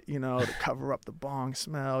lit, you know, to cover up the bong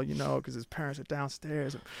smell, you know, because his parents are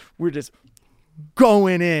downstairs. And we're just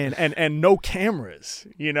going in, and no cameras,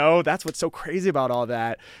 you know. That's what's so crazy about all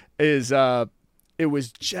that is it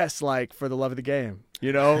was just like for the love of the game,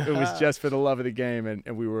 you know. It was just for the love of the game,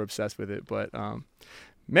 and we were obsessed with it. But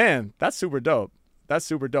man, that's super dope. That's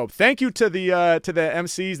super dope. Thank you to the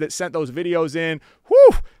MCs that sent those videos in.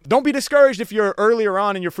 Whew! Don't be discouraged if you're earlier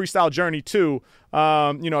on in your freestyle journey too.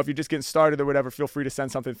 You know, if you're just getting started or whatever, feel free to send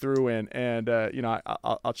something through, and you know,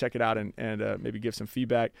 I'll check it out and maybe give some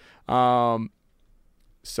feedback.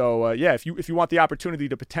 So yeah, if you want the opportunity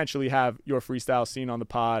to potentially have your freestyle seen on the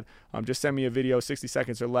pod, just send me a video, 60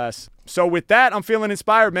 seconds or less. So with that, I'm feeling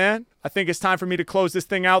inspired, man. I think it's time for me to close this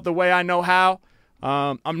thing out the way I know how.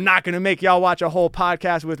 I'm not going to make y'all watch a whole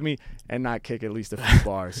podcast with me and not kick at least a few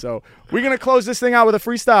bars. So we're going to close this thing out with a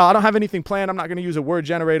freestyle. I don't have anything planned. I'm not going to use a word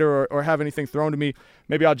generator or have anything thrown to me.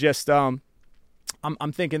 Maybe I'll just, I'm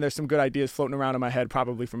thinking there's some good ideas floating around in my head,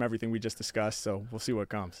 probably from everything we just discussed. So we'll see what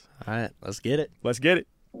comes. All right, let's get it. Let's get it.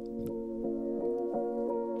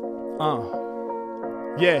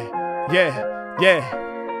 Yeah.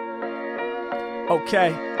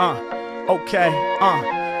 Okay.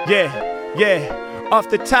 Yeah. Off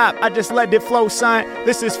the top, I just let it flow, son.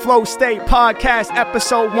 This is Flow State Podcast,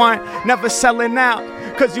 episode 1. Never selling out,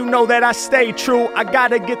 cause you know that I stay true. I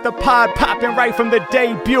gotta get the pod popping right from the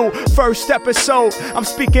debut. First episode, I'm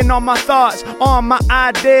speaking on my thoughts, on my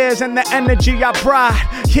ideas, and the energy I brought.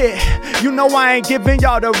 Yeah, you know I ain't giving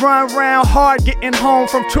y'all the run round hard getting home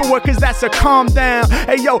from tour, cause that's a calm down.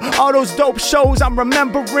 Hey yo, all those dope shows I'm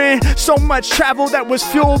remembering. So much travel that was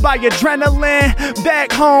fueled by adrenaline.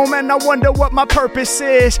 Back home, and I wonder what my purpose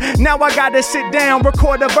is. Now I gotta sit down,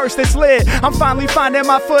 record a verse that's lit. I'm finally finding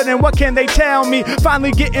my foot, and what can they tell me?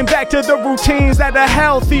 Finally getting back to the routines that are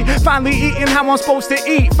healthy. Finally eating how I'm supposed to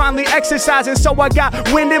eat. Finally exercising so I got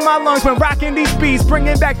wind in my lungs when rocking these beats.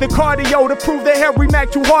 Bringing back the cardio to prove that Harry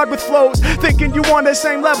Mack too hard with flows. Thinking you on the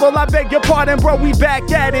same level, I beg your pardon, bro, we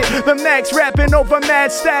back at it. The Max rapping over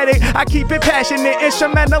mad static. I keep it passionate,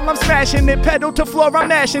 instrumental, I'm smashing it. Pedal to floor, I'm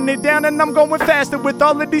mashing it down, and I'm going faster with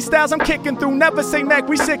all of these styles I'm kicking through. Never say Mac,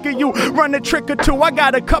 we sick of you. Run a trick or two, I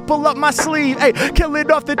got a couple up my sleeve. Hey, kill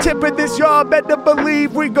it off the tip of this, y'all better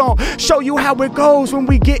believe we gon' show you how it goes when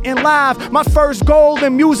we gettin' live. My first goal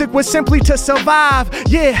in music was simply to survive.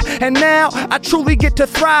 Yeah, and now I truly get to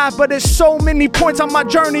thrive. But there's so many points on my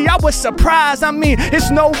journey, I was surprised. I mean, it's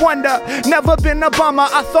no wonder, never been a bummer.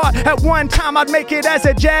 I thought at one time I'd make it as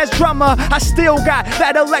a jazz drummer. I still got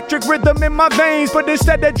that electric rhythm in my veins, but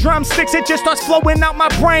instead of drumsticks, it just starts flowing out my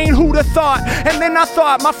brain. Who'd have thought? And then I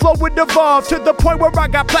thought my flow would evolve to the point where I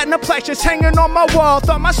got platinum plaques just hanging on my wall.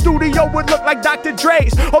 Thought my studio would look like Dr.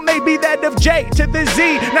 Dre's, or maybe that of J to the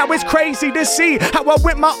Z. Now it's crazy to see how I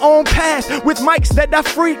went my own path with mics that I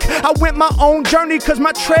freak. I went my own journey cause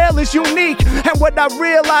my trail is unique. And what I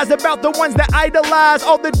realized about the ones that idolize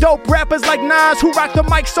all the dope rappers like Nas who rock the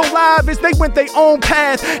mic so live is they went their own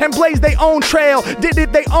path and blazed their own trail, did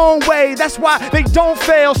it their own way. That's why they don't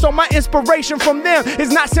fail. So my inspiration from them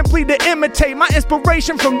is not simply to imitate. My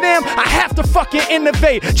inspiration from them, I have to fucking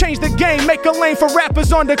innovate. Change the game, make a lane for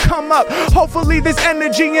rappers on the come up. Hopefully this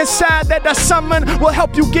energy inside that I summon will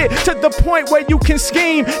help you get to the point where you can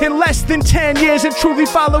scheme in less than 10 years and truly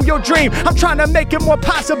follow your dream. I'm trying to make it more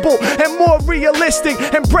possible and more realistic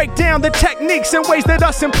and break down the techniques in ways that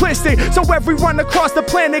are simplistic, so everyone across the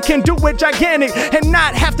planet can do it gigantic and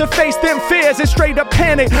not have to face them fears and straight up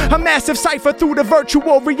panic. A massive cipher through the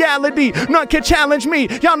virtual reality. None can challenge me.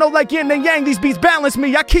 Y'all know like yin and yang, these beats balance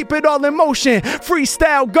me. I keep it all in motion.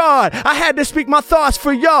 Freestyle God. I had to speak my thoughts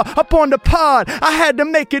for y'all up on the pod. I had to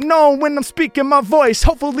make it known when I'm speaking my voice.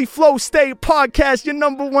 Hopefully Flow State Podcast, your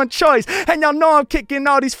number one choice. And y'all know I'm kicking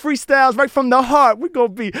all these freestyles right from the heart. We're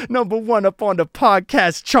going to be number one up on the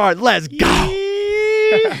podcast chart. Let's go.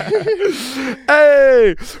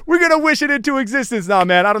 Hey, we're going to wish it into existence now,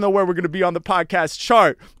 man. I don't know where we're going to be on the podcast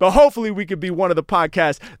chart, but hopefully we could be one of the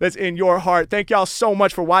podcasts that's in your heart. Thank y'all so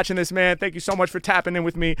much for watching this, man. Thank you so much for tapping in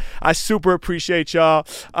with me. I super appreciate y'all.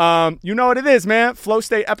 You know what it is, man. Flow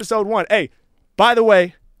State episode 1. Hey, by the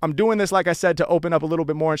way, I'm doing this, like I said, to open up a little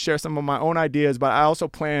bit more and share some of my own ideas, but I also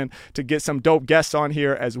plan to get some dope guests on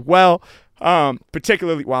here as well,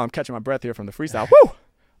 particularly while I'm catching my breath here from the freestyle. Woo!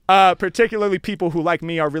 Particularly people who, like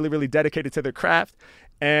me, are really, really dedicated to their craft,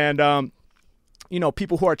 and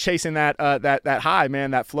people who are chasing that high,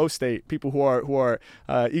 man, that flow state. People who are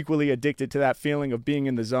equally addicted to that feeling of being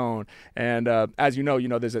in the zone. And as you know,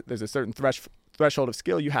 there's a certain threshold of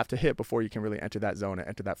skill you have to hit before you can really enter that zone and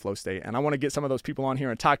enter that flow state. And I want to get some of those people on here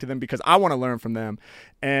and talk to them because I want to learn from them.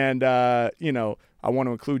 And I want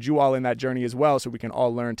to include you all in that journey as well, so we can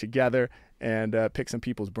all learn together and pick some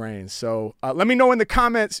people's brains. So let me know in the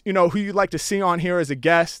comments, who you'd like to see on here as a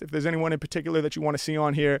guest, if there's anyone in particular that you want to see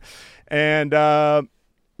on here. And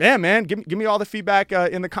man, give me all the feedback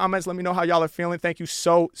in the comments. Let me know how y'all are feeling. Thank you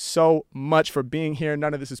so much for being here.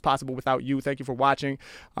 None of this is possible without you. Thank you for watching.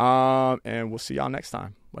 And we'll see y'all next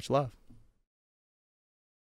time. Much love.